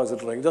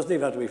quasi-positive link, it doesn't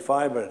even have to be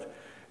fibered.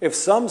 If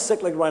some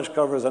cyclic branch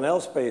cover is an L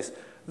space,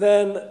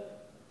 then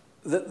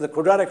the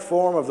quadratic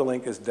form of the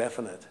link is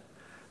definite.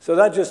 So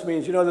that just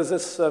means, there's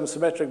this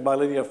symmetric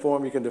bilinear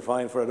form you can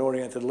define for an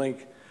oriented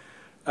link.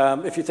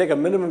 If you take a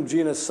minimum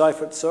genus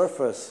Seifert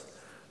surface,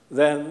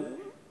 then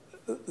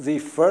the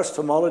first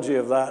homology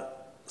of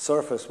that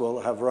surface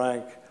will have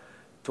rank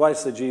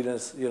twice the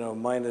genus,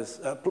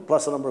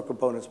 plus the number of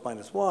components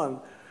minus 1.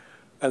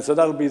 And so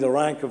that'll be the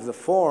rank of the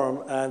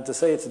form. And to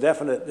say it's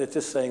definite, it's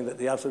just saying that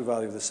the absolute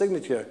value of the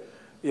signature,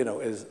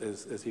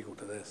 is equal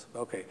to this.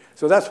 Okay,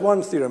 so that's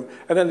one theorem.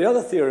 And then the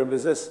other theorem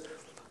is this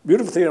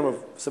beautiful theorem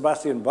of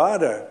Sebastian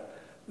Bader,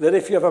 that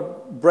if you have a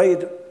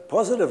braid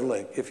positive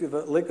link, if you have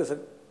a link as a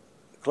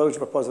closure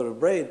of a positive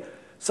braid,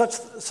 such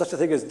a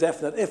thing is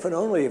definite if and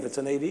only if it's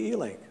an ADE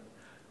link.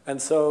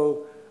 And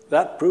so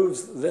that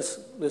proves this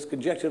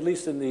conjecture, at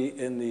least in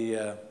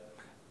the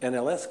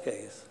NLS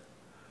case,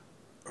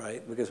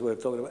 right? Because we're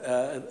talking about,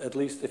 at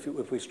least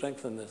if we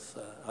strengthen this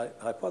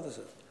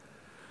hypothesis.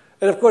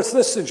 And of course,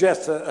 this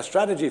suggests a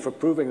strategy for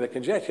proving the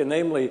conjecture,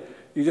 namely,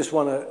 you just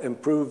want to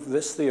improve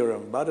this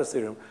theorem, Bader's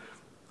theorem,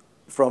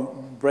 from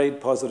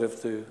braid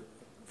positive to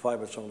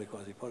fiber strongly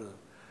quasi-positive.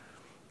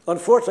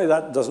 Unfortunately,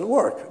 that doesn't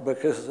work,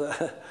 because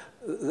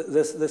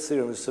this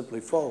theorem is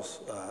simply false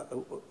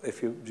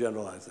if you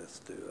generalize this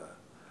to,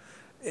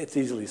 it's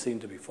easily seen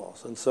to be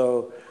false. And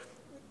so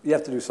you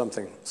have to do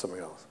something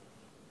else.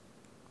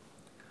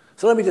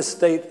 So let me just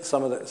state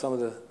some of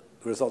the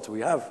results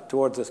we have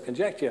towards this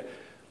conjecture.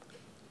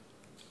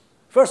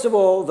 First of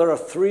all, there are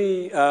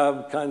three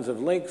kinds of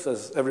links,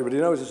 as everybody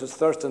knows. This is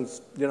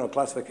Thurston's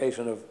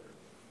classification of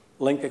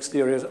link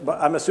exteriors. But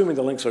I'm assuming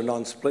the links are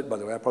non-split, by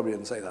the way. I probably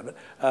didn't say that.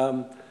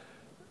 But,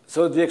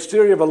 So the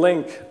exterior of a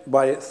link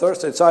by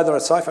Thurston, it's either a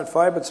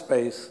Seifert-Fibert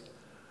space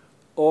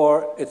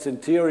or its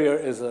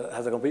interior has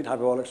a complete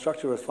hyperbolic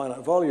structure with finite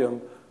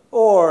volume,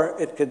 or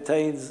it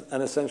contains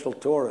an essential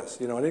torus,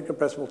 an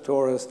incompressible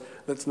torus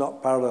that's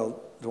not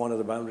parallel to one of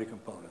the boundary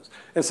components.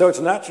 And so it's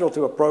natural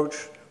to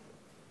approach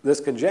this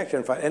conjecture,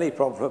 in fact, any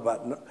problem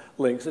about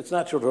links, it's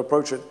natural to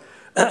approach it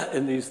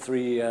in these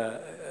three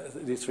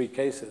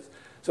cases.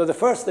 So the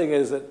first thing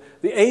is that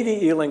the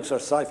ADE links are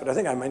Seifert. I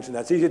think I mentioned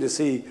that. It's easy to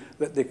see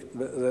that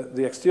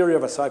the exterior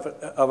of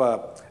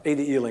a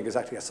ADE link is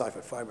actually a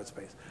Seifert-Fibert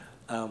space.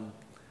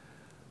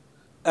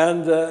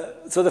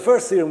 So the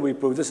first theorem we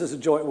proved, this is a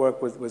joint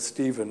work with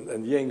Steve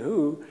and Ying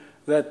Hu,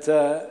 that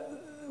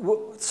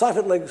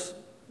Seifert links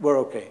were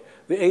okay.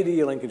 The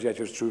ADE link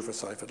conjecture is true for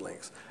Seifert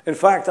links. In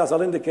fact, as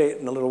I'll indicate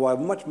in a little while,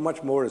 much,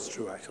 much more is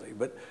true, actually.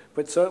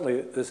 But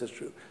certainly, this is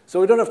true.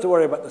 So we don't have to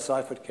worry about the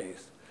Seifert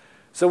case.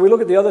 So we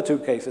look at the other two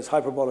cases,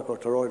 hyperbolic or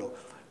toroidal.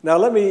 Now,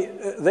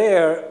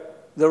 the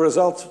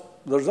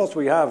results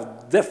we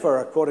have differ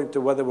according to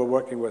whether we're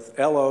working with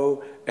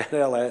LO,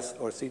 NLS,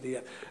 or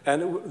CTF.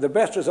 And the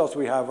best results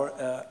we have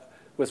are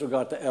with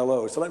regard to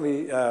LO. So let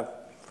me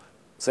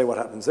say what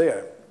happens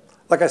there.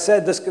 Like I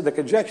said, the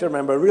conjecture,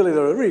 remember,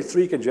 there are really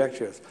three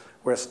conjectures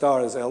where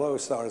star is LO,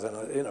 star is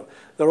NLS.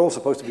 They're all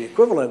supposed to be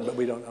equivalent, but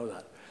we don't know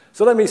that.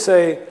 So let me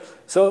say,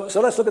 so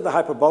let's look at the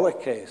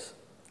hyperbolic case.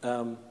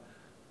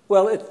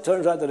 Well, it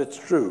turns out that it's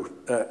true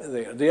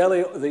there.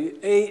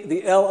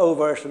 The LO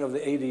version of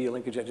the ADE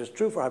link conjecture is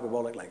true for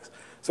hyperbolic links.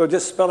 So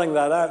just spelling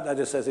that out, that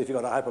just says if you've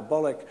got a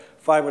hyperbolic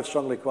fiber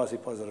strongly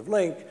quasi-positive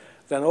link,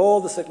 then all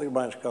the cyclic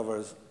branch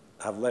covers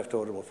have left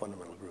orbital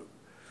fundamental group.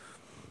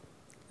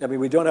 I mean,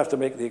 we don't have to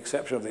make the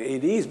exception of the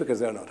ADEs because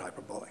they're not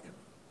hyperbolic.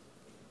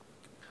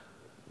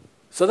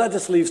 So that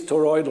just leaves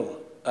toroidal.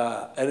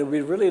 And it would be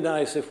really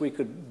nice if we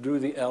could do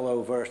the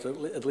LO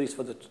version, at least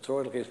for the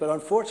toroidal case. But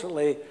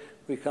unfortunately,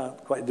 we can't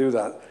quite do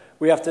that.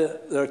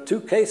 There are two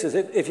cases.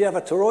 If you have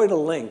a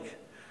toroidal link,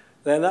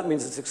 then that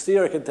means its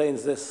exterior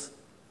contains this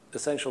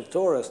essential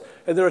torus.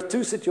 And there are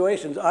two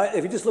situations.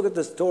 If you just look at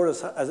this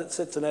torus as it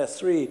sits in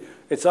S3,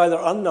 it's either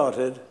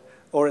unknotted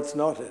or it's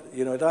knotted.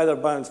 It either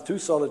bounds two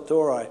solid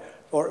tori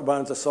or it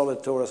bounds a solid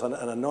torus and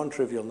a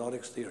non-trivial knot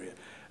exterior.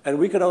 And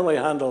we can only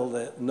handle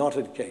the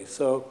knotted case.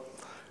 So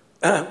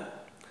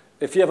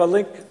if you have a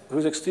link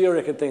whose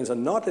exterior contains a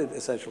knotted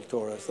essential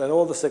torus, then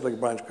all the cyclic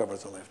branch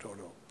covers are left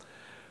orbital.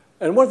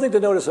 And one thing to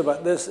notice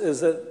about this is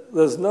that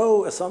there's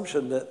no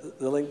assumption that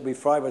the link be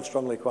fiber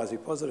strongly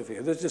quasi-positive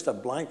here. There's just a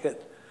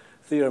blanket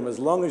theorem as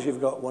long as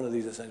you've got one of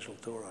these essential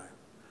tori.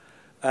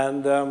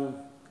 And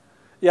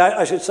yeah,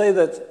 I should say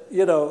that,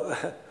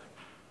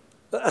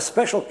 a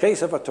special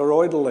case of a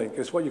toroidal link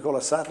is what you call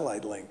a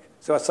satellite link.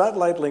 So a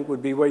satellite link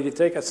would be where you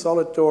take a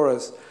solid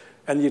torus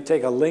and you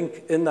take a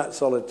link in that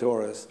solid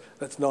torus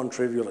that's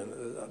non-trivial in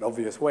an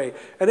obvious way,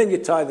 and then you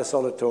tie the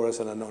solid torus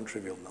in a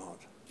non-trivial knot.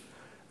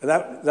 And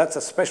that's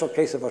a special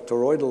case of a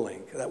toroidal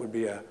link. That would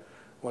be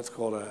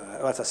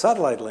that's a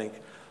satellite link.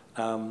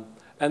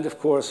 And of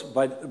course,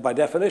 by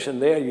definition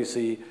there you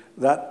see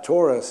that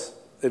torus,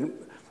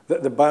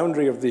 the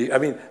boundary of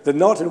the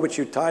knot in which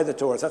you tie the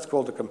torus, that's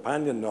called the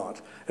companion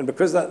knot. And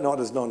because that knot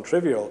is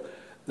non-trivial,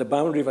 the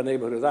boundary of a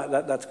neighborhood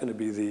of that's going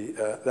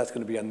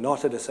to be a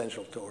knotted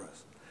essential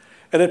torus.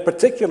 And in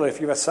particular,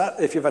 if you have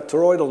a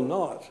toroidal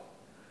knot,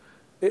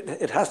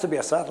 it has to be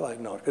a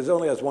satellite knot because it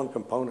only has one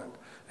component.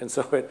 And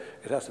so it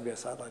has to be a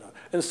satellite knot.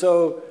 And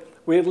so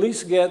we at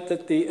least get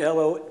that the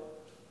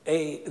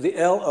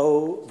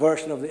LO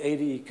version of the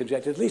ADE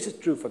conjecture, at least it's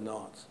true for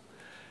knots.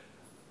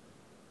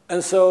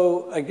 And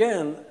so,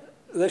 again,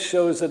 this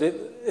shows that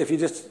if you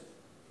just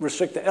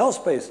restrict the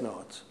L-space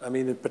knots, I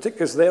mean, in particular,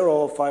 because they're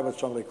all fiber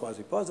strongly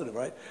quasi-positive,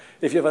 right?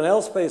 If you have an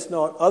L-space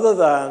knot other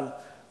than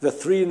the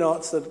three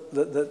knots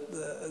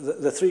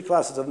the three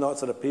classes of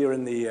knots that appear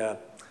in the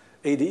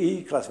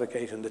ADE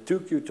classification, the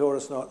 2Q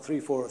torus knot, 3,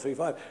 4, or 3,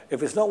 5.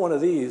 If it's not one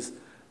of these,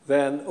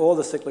 then all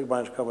the cyclic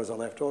branch covers are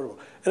left orbital.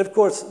 And of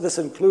course, this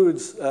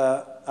includes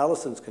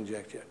Allison's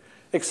conjecture,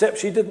 except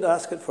she didn't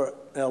ask it for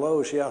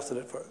LO, she asked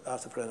it for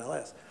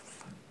NLS.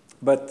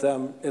 But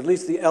at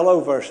least the LO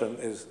version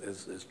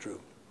is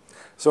true.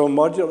 So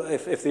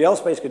if the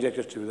L-space conjecture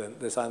is true, then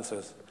this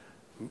answers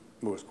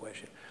Moore's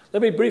question.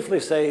 Let me briefly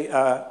say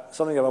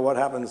something about what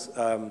happens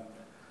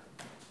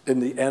in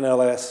the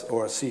NLS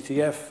or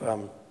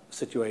CTF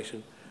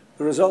situation.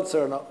 The results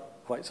are not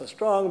quite so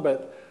strong,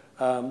 but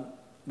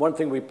one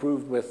thing we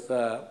proved with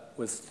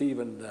Steve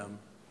and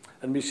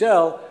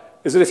Michel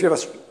is that if you have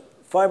a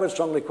fiber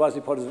strongly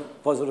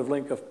quasi-positive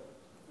link of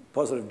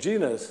positive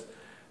genus,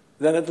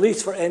 then at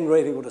least for n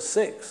greater or equal to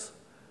 6,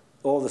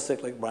 all the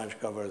cyclic branch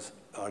covers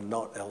are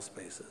not L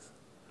spaces.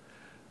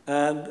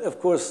 And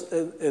of course,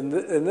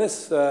 with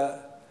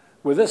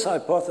this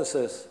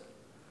hypothesis,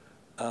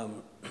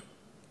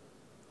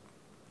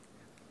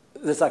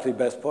 this is actually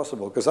best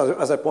possible, because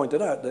as I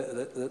pointed out,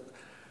 the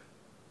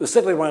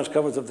cyclic branch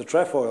covers of the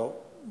trefoil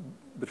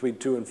between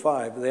 2 and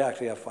 5, they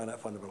actually have finite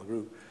fundamental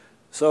group.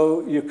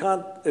 So you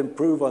can't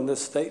improve on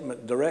this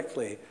statement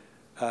directly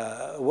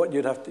what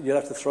you'd have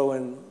to throw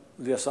in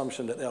the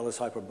assumption that L is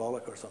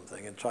hyperbolic or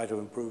something and try to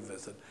improve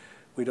this, and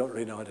we don't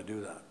really know how to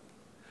do that.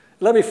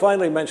 Let me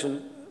finally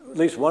mention at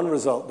least one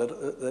result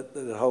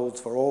that holds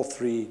for all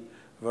three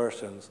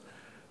versions.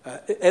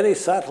 Any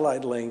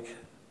satellite link,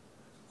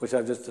 which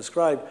I've just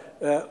described,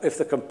 if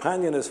the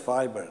companion is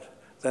fibered,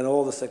 then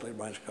all the cyclic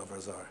branch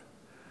covers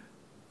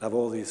have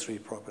all these three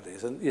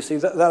properties. And you see,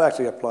 that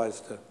actually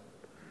applies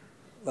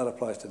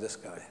to this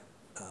guy,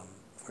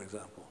 for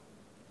example.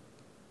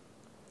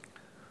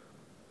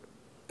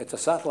 It's a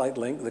satellite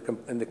link,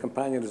 and the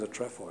companion is a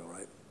trefoil,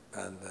 right?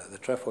 And the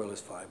trefoil is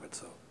fibered,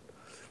 so.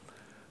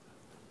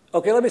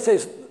 Okay, let me say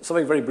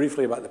something very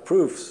briefly about the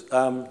proofs.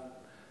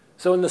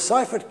 So in the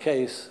Seifert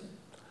case,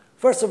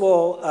 first of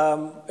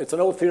all, it's an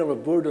old theorem of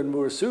Burda and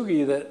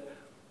Murasugi that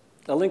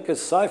a link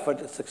is Seifert,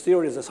 its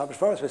exterior is a Seifert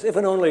fiber space, if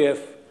and only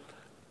if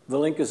the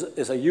link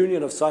is a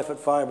union of Seifert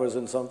fibers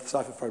and some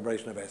Seifert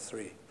fibration of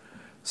S3.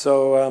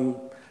 So,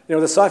 you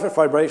know, the Seifert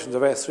fibrations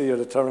of S3 are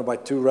determined by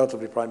two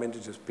relatively prime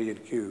integers, P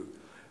and Q.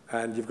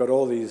 And you've got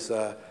all these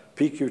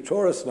PQ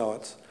torus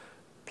knots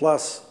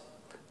plus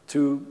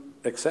two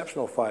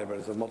exceptional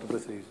fibers of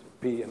multiplicities,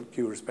 P and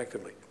Q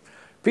respectively.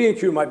 P and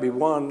Q might be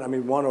one, I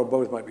mean, one or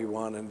both might be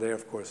one, and there,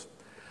 of course,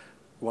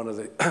 one of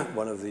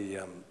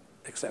the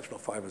exceptional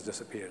fibers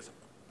disappears.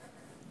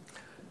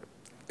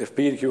 If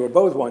P and Q are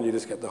both one, you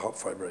just get the Hopf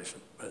fibration.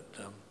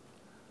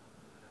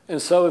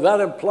 And so that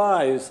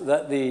implies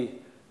that the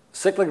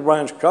cyclic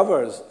branch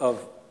covers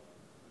of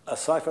a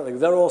Seifert link,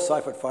 they're all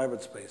Seifert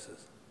fibered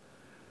spaces.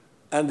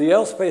 And the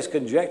L space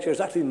conjecture is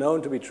actually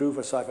known to be true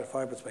for Seifert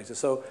fibered spaces.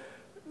 So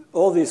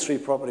all these three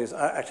properties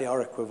actually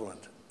are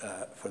equivalent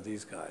for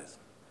these guys.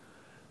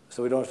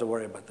 So we don't have to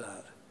worry about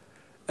that.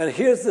 And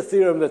here's the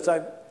theorem that's,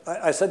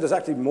 I said there's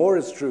actually more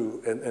is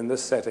true in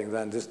this setting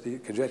than just the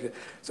conjecture.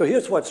 So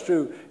here's what's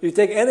true. You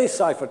take any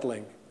Seifert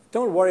link,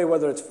 don't worry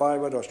whether it's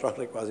fibered or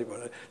strongly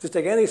quasi-fibered, just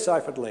take any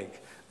Seifert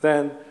link,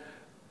 then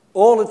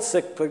all its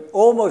cyclic,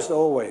 almost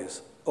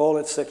always, all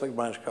its cyclic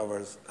branch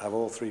covers have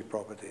all three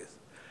properties.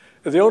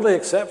 The only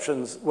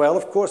exceptions, well,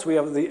 of course, we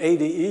have the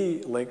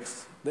ADE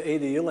links. The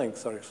ADE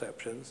links are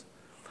exceptions.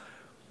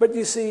 But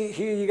you see,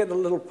 here you get a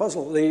little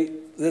puzzle.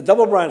 The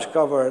double branch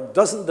cover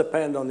doesn't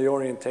depend on the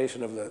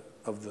orientation of the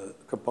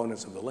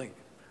components of the link,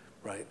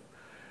 right?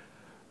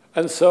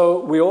 And so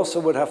we also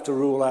would have to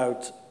rule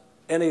out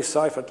any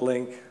Seifert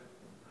link,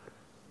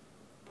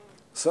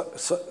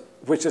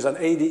 which is an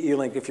ADE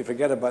link if you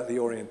forget about the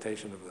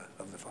orientation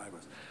of the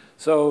fibers.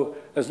 So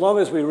as long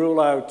as we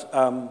rule out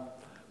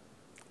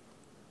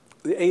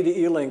the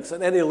ADE links,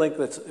 and any link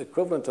that's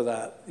equivalent to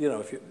that, you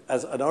know,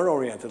 as an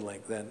unoriented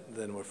link,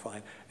 then we're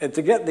fine. And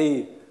to get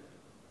the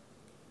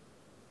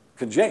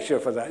conjecture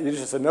for that, you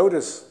just have to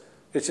notice,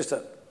 it's just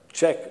a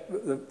check,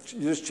 you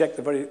just check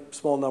the very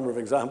small number of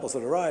examples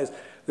that arise,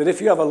 that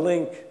if you have a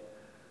link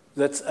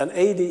that's an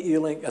ADE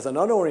link as an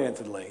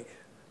unoriented link,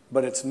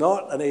 but it's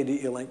not an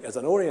ADE link as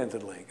an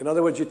oriented link. In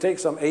other words, you take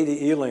some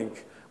ADE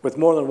link with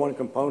more than one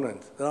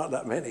component, there aren't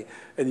that many,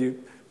 and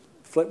you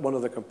flip one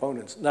of the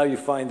components. Now you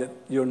find that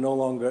you're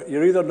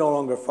either no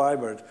longer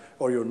fibered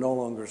or you're no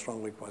longer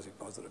strongly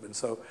quasi-positive. And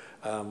so,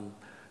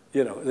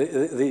 you know,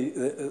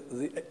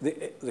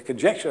 the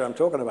conjecture I'm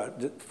talking about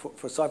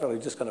for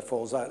Seifert just kind of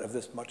falls out of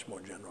this much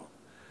more general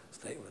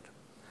statement.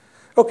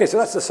 Okay, so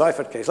that's the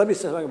Seifert case. Let me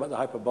say something about the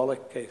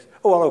hyperbolic case.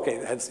 Oh, well, okay,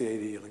 hence the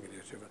ADE linkage.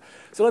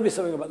 So let me say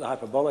something about the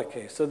hyperbolic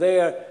case. So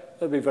there,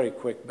 it'll be very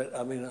quick, but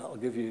I mean, I'll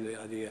give you the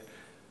idea.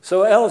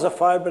 So L is a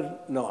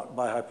fibered knot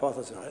by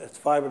hypothesis. Right? It's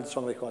fibered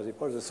strongly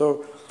quasi-positive.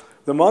 So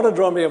the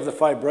monodromy of the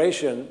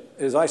fibration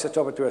is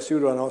isotopic to a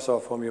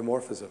pseudo-Anosov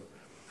homeomorphism.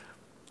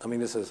 I mean,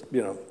 this is,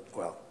 you know,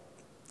 well,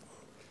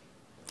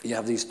 you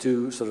have these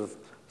two sort of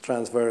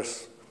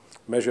transverse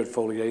measured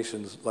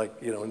foliations, like,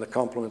 you know, in the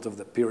complement of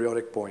the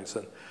periodic points,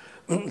 and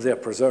they're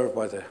preserved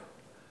by this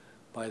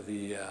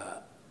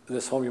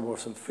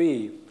homeomorphism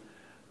phi.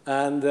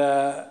 And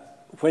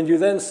when you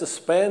then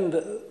suspend,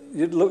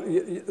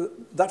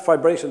 that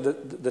fibration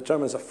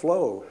determines a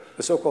flow,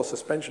 the so-called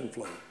suspension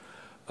flow,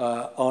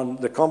 on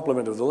the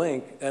complement of the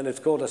link, and it's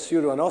called a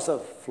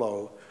pseudo-Anosov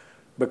flow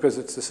because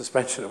it's the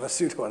suspension of a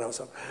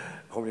pseudo-Anosov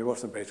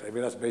homeomorphism, basically. I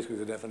mean, that's basically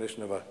the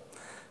definition of a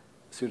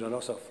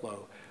pseudo-Anosov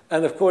flow.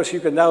 And of course, you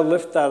can now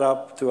lift that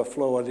up to a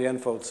flow on the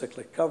n-fold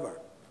cyclic cover.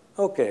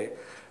 Okay.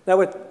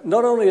 Now,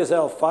 not only is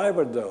L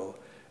fibered, though,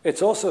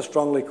 it's also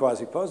strongly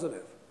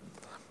quasi-positive.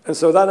 And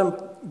so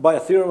that, by a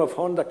theorem of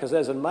Honda,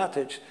 Kazes, and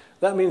Matic,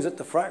 that means that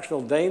the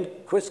fractional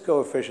Dane-Quist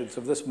coefficients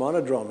of this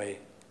monodromy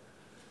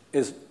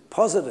is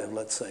positive,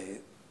 let's say,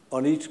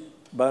 on each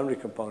boundary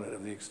component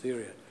of the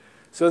exterior.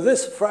 So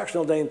this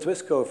fractional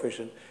Dane-Twist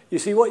coefficient, you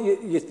see what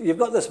you've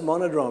got this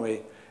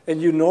monodromy,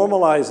 and you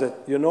normalize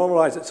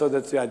it so that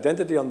it's the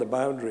identity on the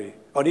boundary,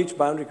 on each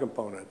boundary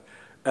component.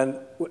 And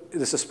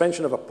the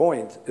suspension of a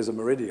point is a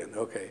meridian,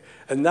 okay.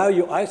 And now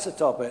you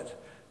isotope it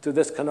to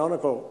this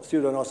canonical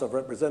pseudo-Anosov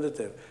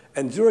representative.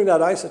 And during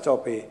that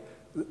isotopy,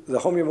 the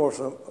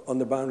homeomorphism on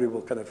the boundary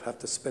will kind of have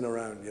to spin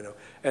around, you know.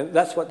 And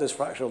that's what this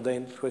fractional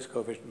Dane-Twist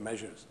coefficient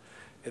measures.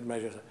 It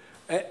measures it.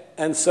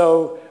 And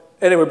so,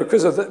 anyway,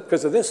 because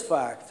of this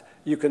fact,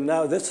 you can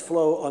now, this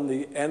flow on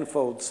the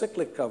n-fold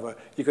cyclic cover,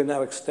 you can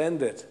now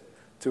extend it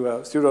to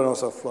a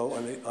pseudo-Nosov flow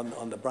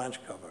on the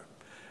branch cover.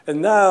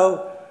 And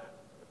now,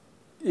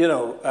 you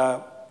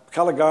know,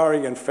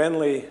 Caligari and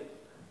Fenley,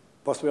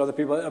 possibly other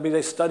people, I mean,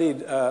 they studied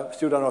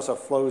pseudo-Nosov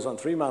flows on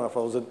 3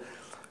 manifolds,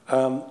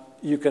 and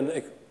you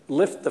can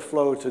lift the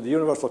flow to the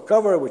universal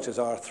cover, which is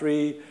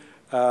R3.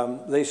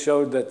 They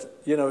showed that,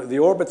 you know, the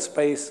orbit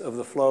space of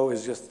the flow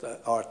is just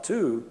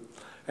R2,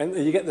 and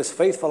you get this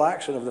faithful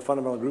action of the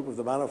fundamental group of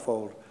the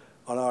manifold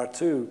on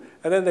R2.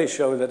 And then they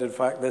show that, in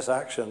fact, this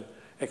action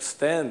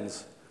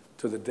extends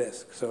to the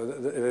disk. So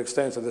it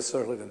extends to this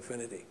circle at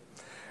infinity.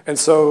 And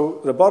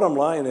so the bottom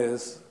line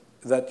is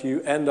that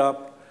you end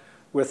up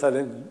with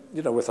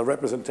with a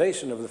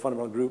representation of the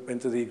fundamental group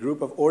into the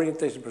group of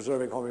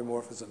orientation-preserving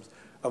homeomorphisms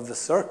of the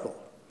circle.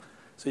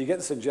 So you get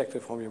this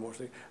injective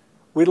homeomorphism.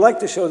 We'd like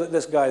to show that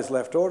this guy is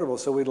left orbital,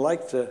 so we'd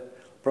like to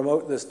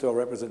promote this to a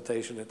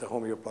representation at the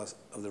homeoplus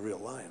of the real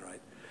line, right?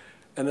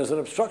 And there's an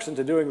obstruction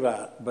to doing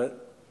that,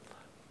 but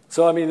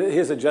so I mean,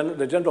 here's the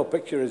general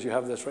picture is you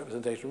have this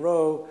representation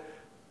rho,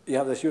 you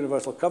have this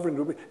universal covering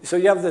group. So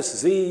you have this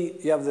Z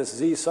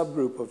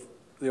subgroup of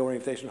the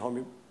orientation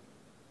preserving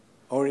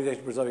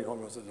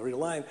homeomorphism of the real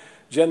line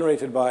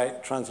generated by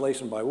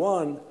translation by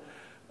one,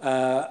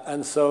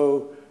 and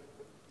so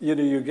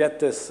you get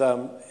this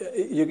the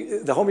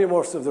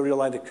homeomorphism of the real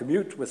line to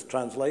commute with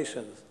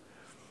translations.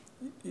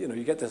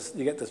 You get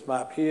this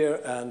map here,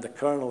 and the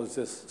kernel is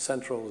this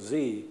central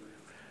Z,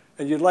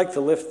 and you'd like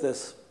to lift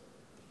this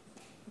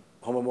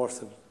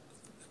homomorphism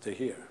to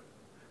here.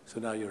 So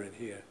now you're in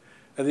here,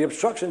 and the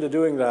obstruction to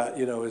doing that,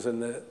 is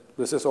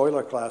there's this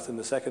Euler class in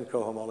the second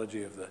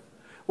cohomology of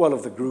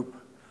the group,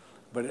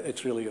 but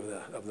it's really of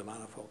the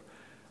manifold.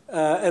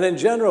 And in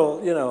general,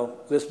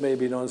 this may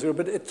be non-zero,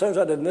 but it turns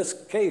out in this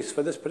case,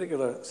 for this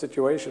particular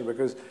situation,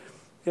 because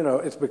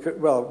it's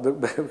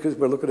because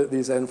we're looking at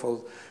these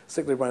n-fold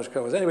cyclic branch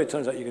covers. Anyway, it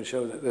turns out you can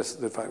show that this,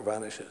 in fact,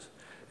 vanishes.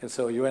 And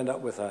so you end up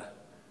with a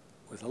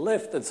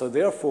lift. And so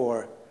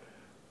therefore,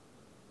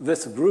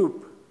 this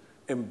group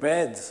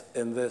embeds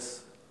in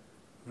this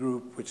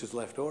group, which is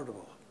left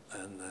orbital.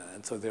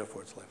 And so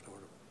therefore, it's left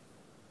orbital.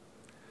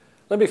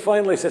 Let me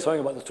finally say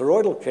something about the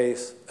toroidal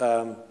case,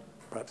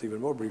 perhaps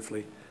even more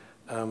briefly.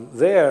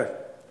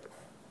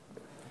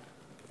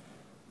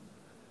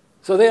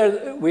 So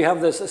there we have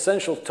this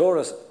essential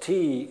torus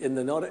T in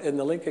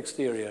the link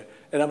exterior,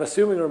 and I'm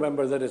assuming,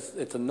 remember, that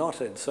it's a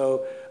knotted.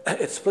 So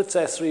it splits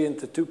S3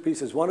 into 2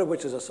 pieces, one of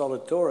which is a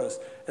solid torus,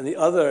 and the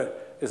other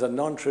is a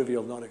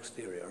non-trivial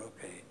non-exterior.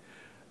 Okay,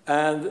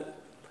 and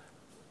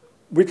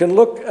we can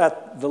look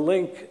at the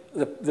link,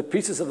 the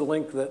pieces of the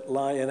link that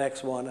lie in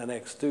X1 and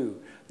X2.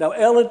 Now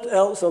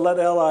so let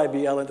Li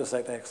be L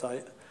intersect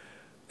Xi.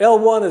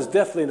 L1 is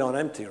definitely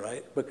non-empty,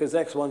 right? Because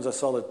X1 is a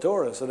solid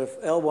torus, and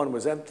if L1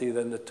 was empty,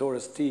 then the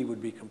torus T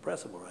would be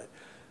compressible, right?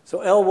 So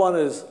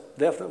L1 is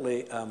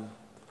definitely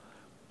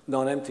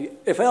non-empty.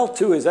 If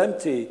L2 is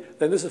empty,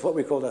 then this is what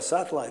we call a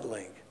satellite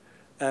link.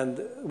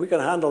 And we can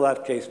handle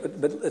that case, but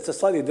it's a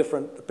slightly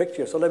different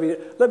picture. So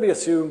let me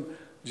assume,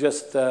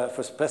 just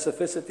for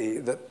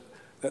specificity, that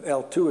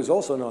L2 is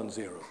also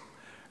non-zero.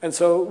 And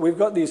so we've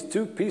got these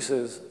 2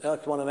 pieces,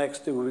 X1 and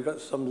X2, we've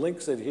got some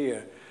links in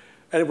here.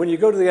 And when you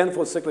go to the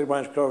n-fold cyclic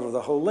branch curve of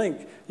the whole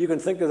link, you can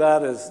think of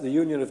that as the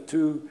union of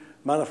 2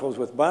 manifolds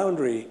with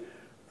boundary,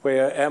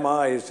 where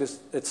Mi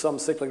is it's some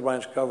cyclic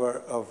branch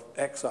cover of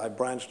Xi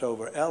branched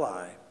over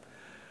Li.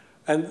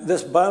 And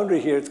this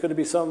boundary here, it's going to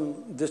be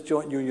some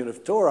disjoint union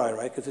of tori,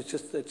 right? Because it's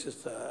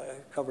just a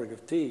covering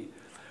of T.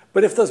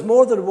 But if there's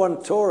more than one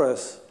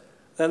torus,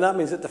 then that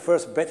means that the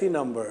first Betti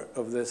number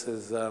of this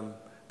is,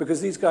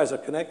 because these guys are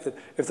connected,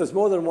 if there's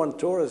more than one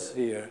torus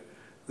here,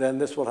 then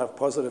this will have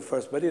positive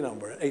first Betti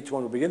number. H1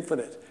 will be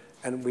infinite,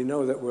 and we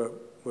know that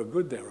we're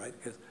good there, right?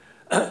 Because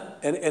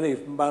any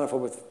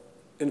manifold with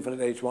infinite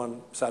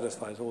H1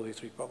 satisfies all these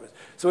 3 properties.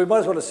 So we might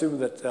as well assume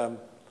that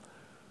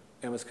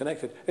M is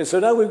connected. And so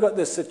now we've got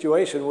this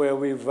situation where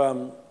we've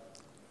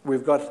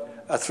got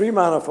a 3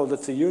 manifold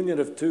that's a union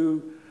of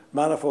 2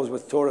 manifolds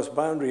with torus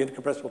boundary,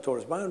 incompressible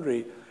torus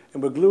boundary,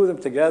 and we'll glue them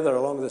together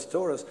along this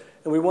torus,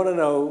 and we want to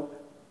know,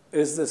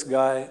 is this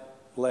guy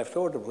left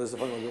orbital? Is the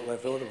fundamental group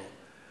left orbital?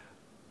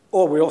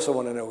 Or we also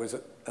want to know, is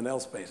it an L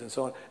space, and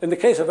so on. In the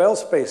case of L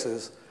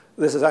spaces,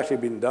 this has actually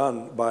been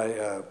done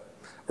by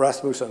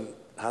Rasmussen,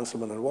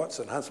 Hanselman, and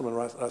Watson.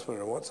 Rasmussen,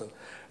 and Watson.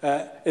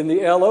 In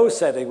the LO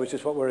setting, which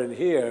is what we're in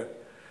here,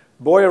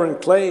 Boyer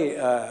and Clay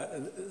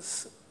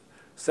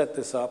set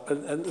this up,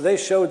 and they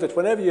showed that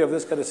whenever you have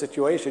this kind of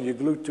situation, you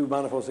glue 2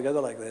 manifolds together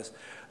like this,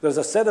 there's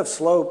a set of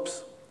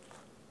slopes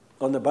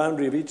on the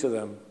boundary of each of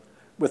them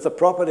with the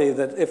property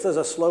that if there's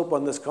a slope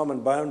on this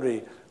common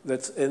boundary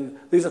that's in,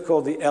 these are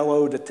called the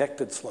LO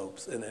detected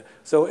slopes in it.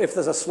 So if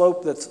there's a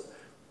slope that's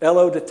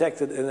LO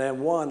detected in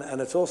M1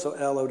 and it's also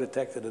LO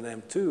detected in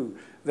M2,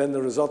 then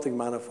the resulting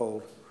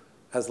manifold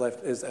is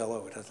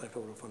LO. It has left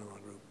orbital fundamental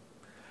group.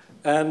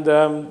 And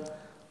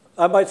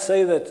I might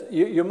say that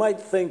you might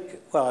think,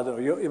 well, I don't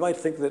know, you might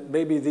think that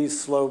maybe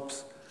these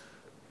slopes,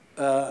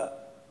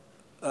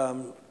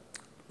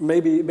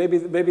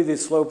 maybe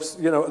these slopes,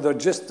 you know, they're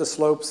just the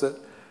slopes that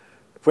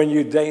when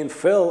you Dane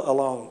fill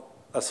along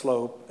a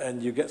slope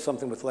and you get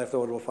something with left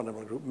orbital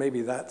fundamental group,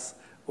 maybe that's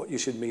what you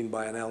should mean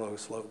by an LO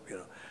slope, you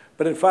know.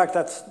 But in fact,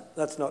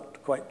 that's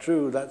not quite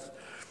true.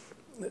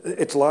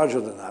 It's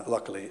larger than that,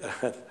 luckily.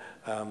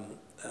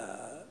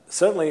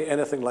 Certainly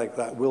anything like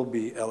that will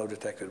be LO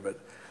detected, but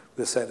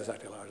this set is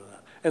actually larger than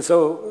that. And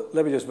so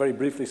let me just very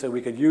briefly say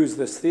we could use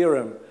this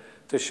theorem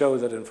to show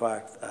that, in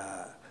fact,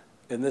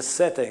 in this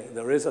setting,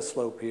 there is a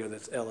slope here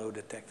that's LO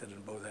detected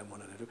in both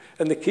M1 and M2.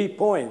 And the key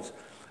point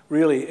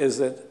really is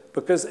that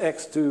because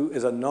X2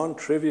 is a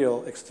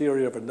non-trivial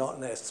exterior of a knot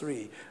in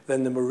S3,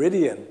 then the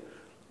meridian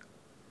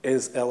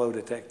is LO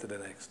detected in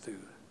X2.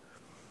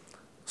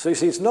 So you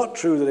see, it's not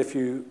true that if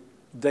you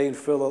Dane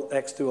fill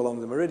X2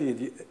 along the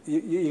meridian,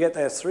 you get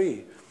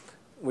S3,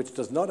 which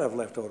does not have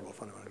left orbital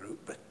fundamental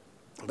group,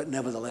 but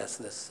nevertheless,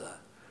 this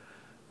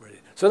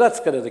meridian. So that's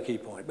kind of the key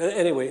point. But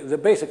anyway, the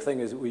basic thing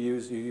is that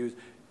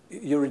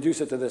you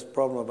reduce it to this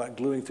problem about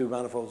gluing two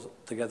manifolds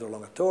together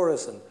along a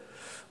torus, and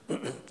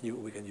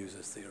we can use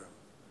this theorem.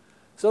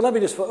 So let me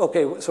just,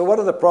 okay, so what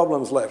are the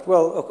problems left?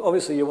 Well,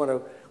 obviously we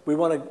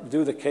want to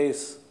do the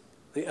case,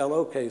 the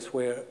LO case,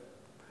 where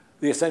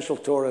the essential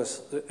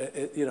torus,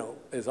 you know,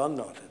 is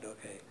unknotted,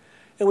 okay?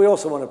 And we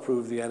also want to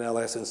prove the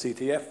NLS and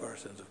CTF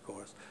versions, of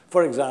course.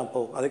 For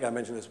example, I think I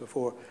mentioned this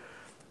before,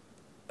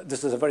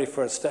 this is a very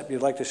first step.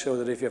 You'd like to show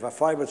that if you have a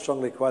fiber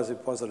strongly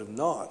quasi-positive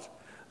knot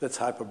that's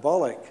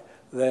hyperbolic,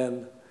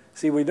 then,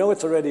 see, we know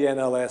it's already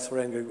NLS for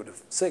n equal to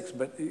 6,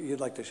 but you'd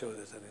like to show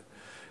this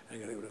n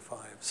equal to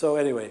 5. So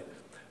anyway,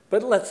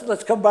 but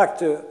let's come back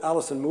to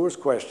Alison Moore's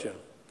question.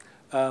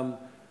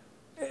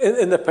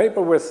 In the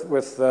paper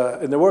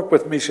in the work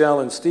with Michel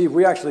and Steve,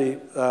 we actually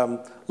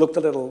looked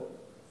a little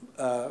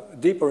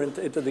deeper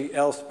into the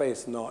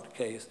L-space knot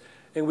case,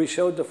 and we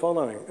showed the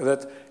following,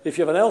 that if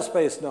you have an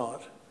L-space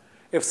knot,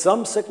 if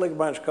some cyclic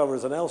branch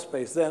covers an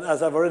L-space, then,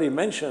 as I've already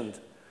mentioned,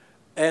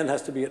 n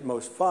has to be at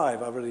most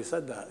 5. I've already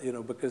said that, you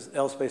know, because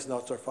L-space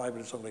knots are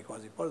fiber strongly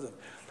quasi-positive.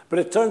 But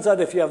it turns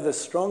out if you have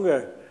this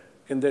stronger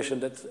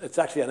condition that it's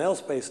actually an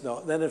L-space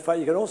knot, then in fact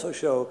you can also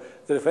show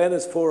that if n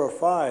is 4 or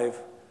 5,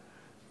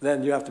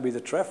 then you have to be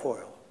the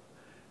trefoil.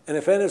 And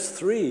if n is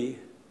 3,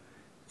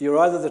 you're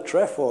either the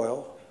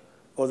trefoil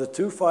or the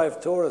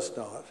 2-5 torus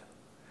knot.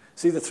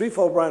 See, the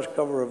threefold branch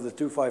cover of the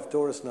 2-5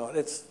 torus knot,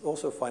 it's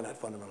also finite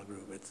fundamental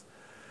group. It's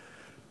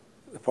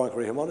the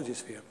Poincare homology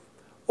sphere.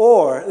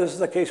 Or, this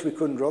is a case we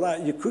couldn't rule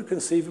out, you could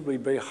conceivably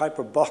be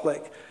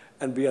hyperbolic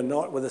and be a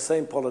knot with the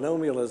same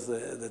polynomial as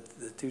the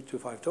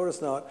 2-5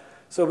 torus knot.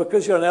 So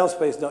because you're an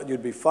L-space knot,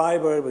 you'd be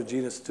fiber with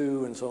genus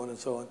 2 and so on and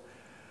so on.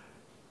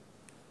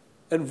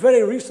 And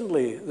very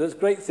recently, this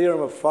great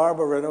theorem of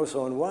Farber,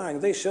 Reynoso, and Wang,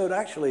 they showed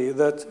actually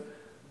that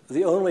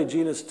the only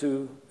genus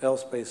 2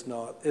 L-space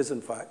knot is,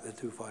 in fact, the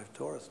 2-5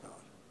 torus knot.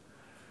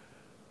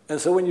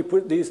 And so when you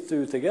put these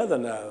two together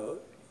now,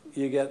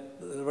 you get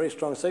a very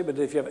strong statement.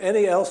 If you have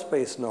any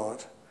L-space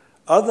knot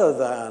other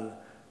than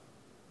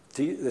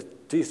the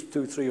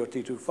T23 or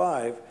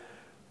T25,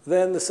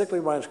 then the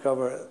cyclic branch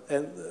cover,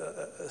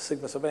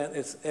 sigma sub n,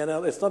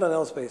 it's not an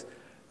L-space,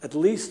 at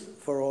least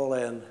for all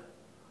n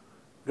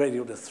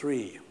greater than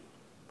 3.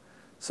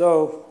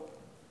 So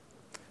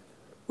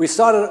we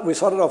started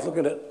off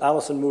looking at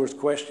Alison Moore's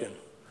question.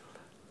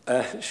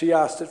 She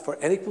asked it for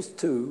n equals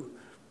 2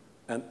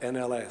 and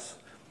NLS.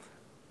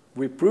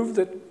 We proved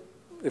that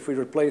if we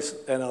replace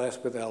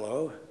NLS with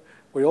LO.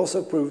 We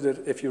also proved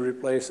that if you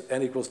replace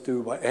n equals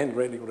 2 by n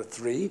greater than equal to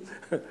 3.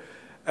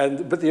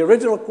 But the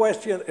original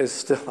question is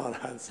still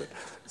unanswered.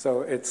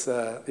 So it's,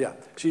 yeah,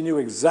 she knew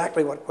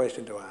exactly what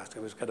question to ask.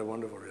 It was kind of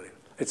wonderful, really.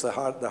 It's the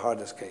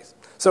hardest case.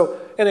 So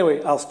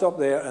anyway, I'll stop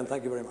there, and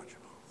thank you very much.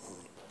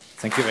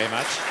 Thank you very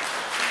much.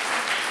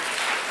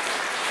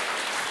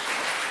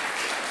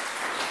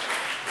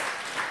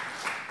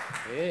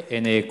 Okay,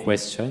 any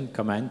question,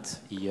 comment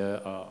here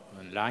or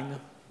online?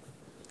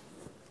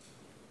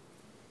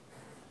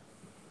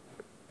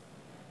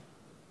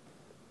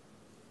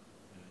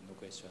 No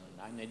question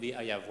online. Maybe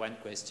I have one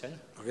question.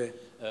 Okay.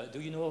 Do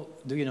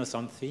you know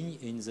something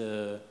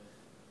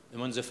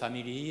among the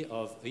family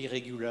of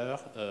irregular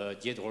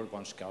dihedral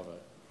branch cover?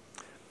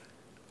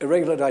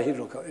 Irregular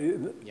dihedral cover?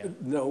 Yeah.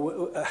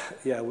 No.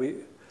 Yeah.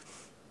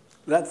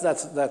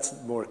 That's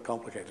more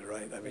complicated,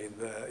 right? I mean,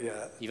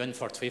 yeah. Even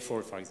for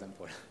trefoil, for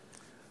example.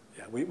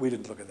 Yeah, we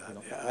didn't look at that.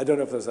 No. Yeah, I don't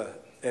know if there's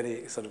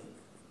any sort of.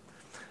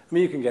 I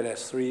mean, you can get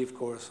S3, of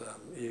course.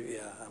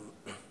 Yeah,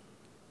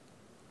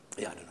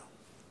 I don't know.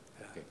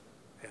 Yeah. Okay.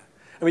 Yeah.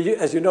 I mean,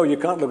 as you know, you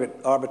can't look at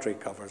arbitrary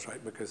covers,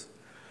 right? Because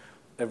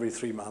every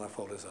 3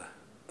 manifold is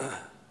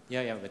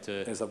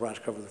a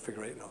branch cover of the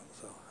figure 8 knot.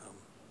 So.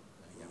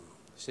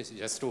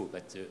 That's true,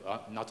 but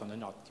not on a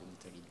knot.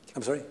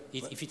 I'm sorry.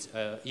 If it's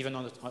even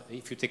on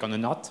if you take on a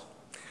knot.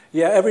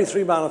 Yeah, every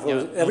 3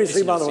 manifolds. Yeah, every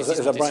 3 manifolds is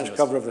a branch continuous.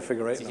 cover of the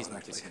figure 8 This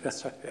knot. is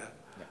Actually. yeah.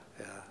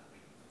 Yeah,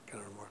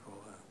 kind of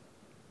remarkable.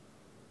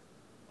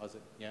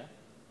 Yeah?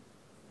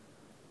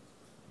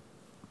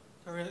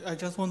 Sorry, I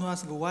just want to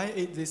ask why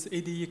this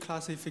ADE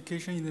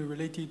classification is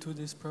related to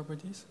these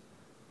properties?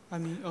 I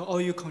mean,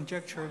 or you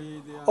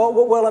conjecturally they are...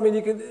 Oh, well, I mean,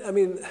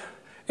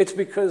 it's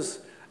because,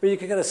 I mean, you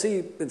can kind of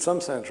see in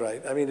some sense,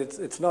 right? I mean,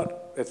 it's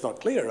not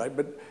clear, right?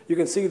 But you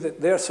can see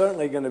that they're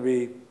certainly going to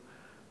be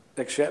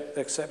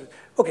accepted.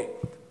 Okay,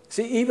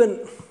 see,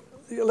 even,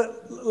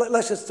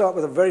 let's just start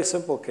with a very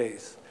simple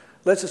case.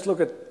 Let's just look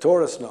at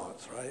torus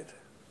knots, right?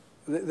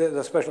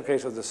 The special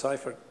case of the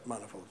Seifert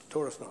manifold,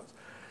 torus knots.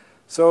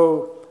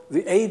 So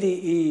the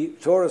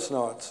ADE torus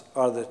knots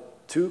are the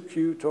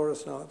 2Q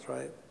torus knots,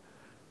 right?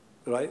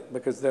 Right,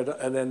 because they're,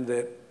 and then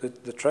the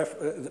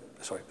 2Q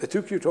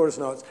torus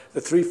knots, the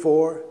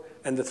 3,4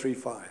 and the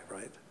 3,5,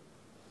 right?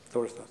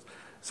 Torus knots.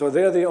 So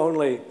they're the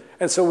only,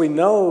 and so we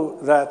know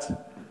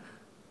that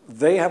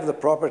they have the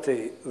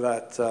property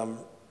that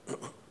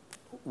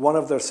one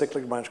of their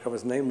cyclic branch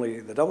covers, namely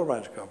the double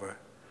branch cover,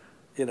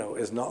 you know,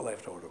 is not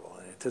left orderable,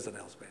 and it is an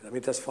L space. I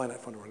mean, that's finite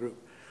fundamental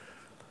group.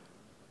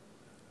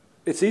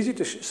 It's easy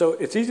to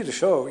it's easy to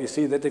show. You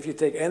see that if you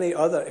take any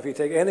other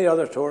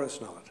torus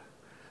knot,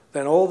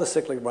 then all the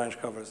cyclic branch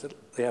covers,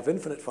 they have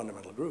infinite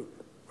fundamental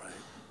group, right?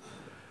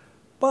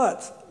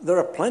 But there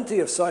are plenty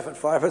of Seifert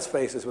fiber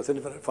spaces with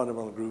infinite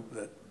fundamental group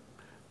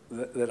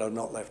that are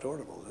not left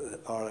orderable,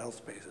 that are L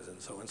spaces and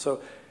so on.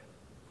 So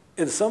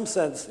in some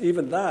sense,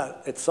 even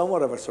that, it's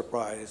somewhat of a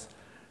surprise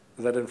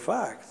that in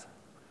fact,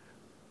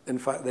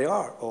 they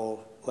are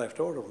all left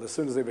orderable as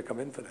soon as they become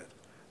infinite,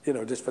 you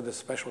know, just for this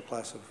special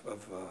class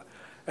of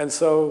and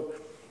so,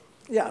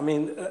 yeah, I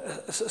mean,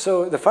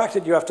 so the fact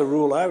that you have to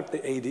rule out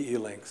the ADE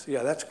links,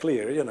 yeah, that's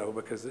clear, you know,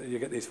 because you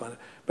get these fun.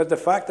 But the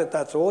fact that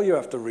that's all you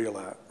have to rule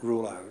out,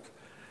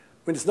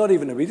 I mean, it's not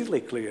even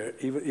immediately clear,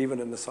 even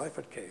in the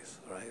Seifert case,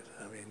 right?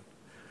 I mean,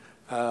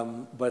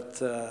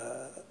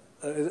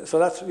 so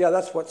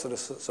that's what's sort of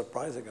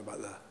surprising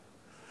about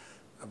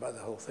the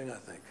whole thing, I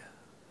think,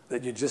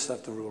 that you just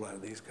have to rule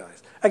out these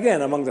guys.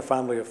 Again, among the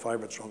family of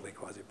fiber strongly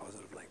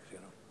quasi-positive links, you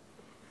know.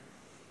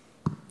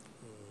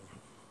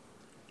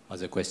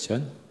 Other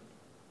question?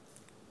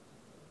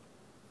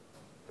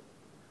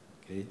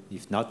 Okay,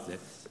 if not,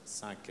 let's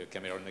thank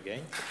Cameron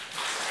again.